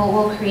plan, but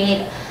we'll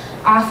create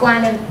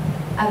offline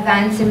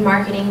events and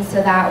marketing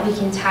so that we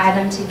can tie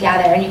them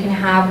together and you can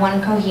have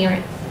one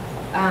coherent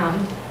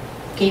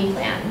game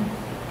plan.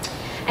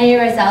 And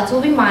your results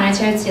will be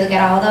monitored, so you'll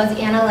get all those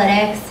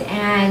analytics,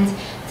 and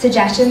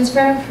suggestions for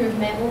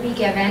improvement will be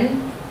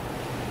given.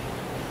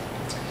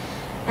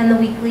 And the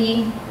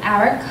weekly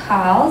hour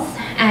calls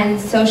and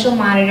social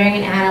monitoring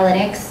and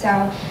analytics.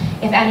 So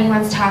if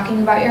anyone's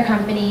talking about your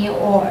company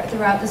or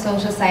throughout the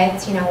social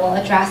sites, we'll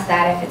address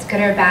that if it's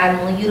good or bad,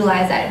 and we'll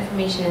utilize that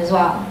information as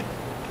well.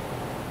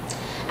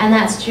 And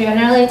that's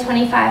generally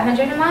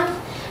 $2,500 a month,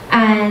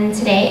 and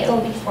today it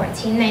will be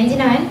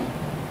 $14.99.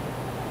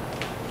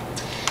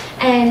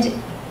 And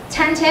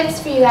 10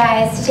 tips for you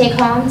guys to take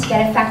home to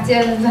get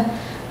effective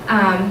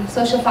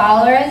social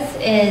followers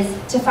is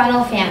to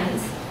funnel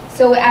fans.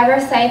 So whatever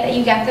site that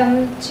you get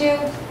them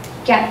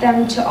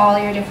to all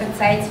your different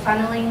sites,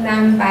 funneling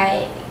them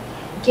by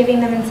giving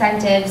them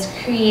incentives,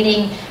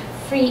 creating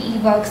free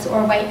ebooks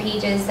or white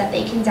pages that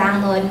they can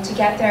download to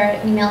get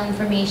their email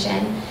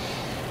information,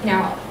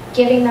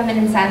 giving them an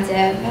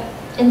incentive,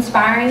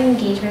 inspiring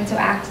engagement, so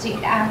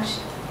asking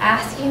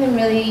them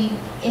really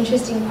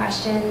interesting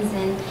questions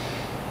and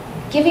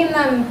giving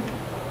them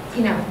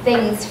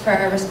things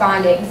for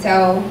responding.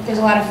 So there's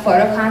a lot of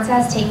photo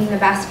contests, taking the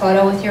best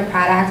photo with your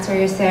product or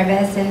your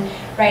service and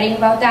writing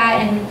about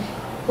that, and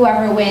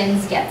whoever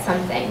wins gets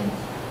something.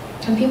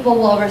 And people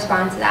will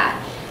respond to that.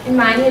 And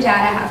mine your data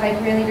have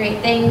really great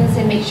things,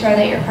 and make sure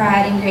that you're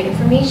providing great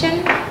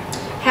information.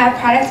 have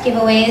product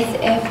giveaways.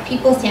 If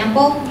people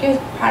sample your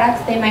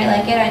products, they might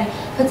like it, and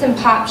put some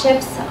pop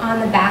chips on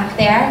the back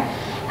there.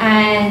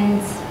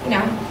 And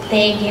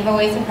they gave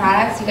away some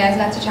products. You guys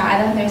got to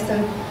try them. There's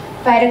some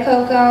Vita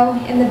Coco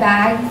in the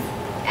bags,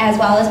 as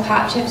well as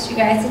pop chips for you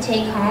guys to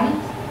take home.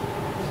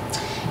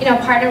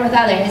 Partner with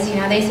others.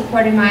 They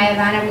supported my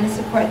event. I'm going to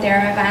support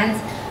their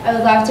events. I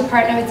would love to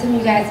partner with some of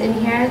you guys in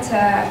here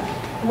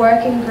to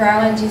work and grow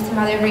and do some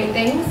other great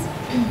things.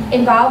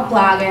 Involve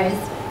bloggers.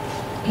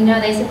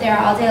 They sit there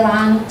all day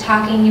long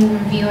talking and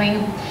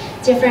reviewing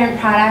different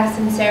products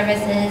and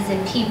services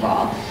and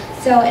people.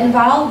 So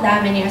involve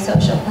them in your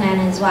social plan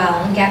as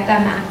well and get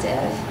them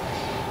active.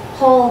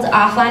 Hold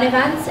offline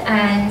events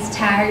and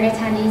tag your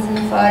attendees in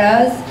the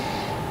photos.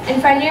 And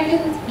friend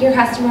your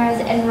customers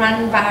and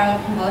run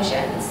viral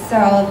promotions. So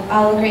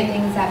all the great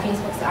things that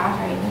Facebook's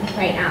offering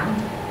right now.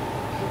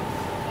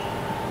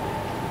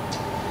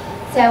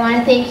 So I want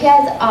to thank you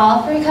guys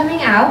all for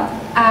coming out.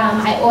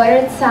 I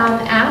ordered some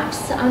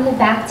apps on the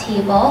back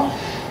table.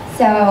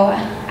 So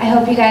I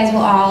hope you guys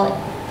will all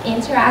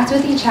interact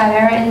with each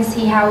other and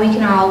see how we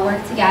can all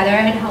work together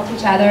and help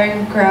each other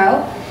and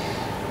grow.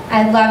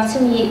 I'd love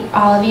to meet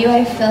all of you.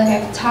 I feel like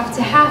I've talked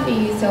to half of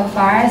you so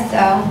far.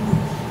 So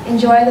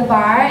enjoy the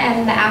bar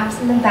and the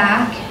apps in the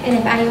back. And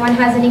if anyone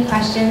has any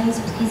questions,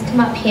 please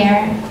come up here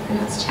and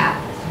let's chat.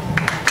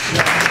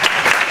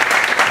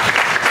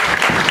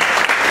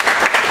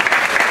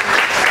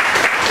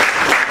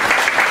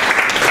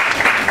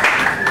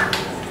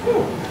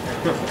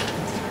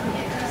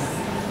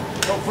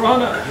 Go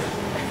Frona!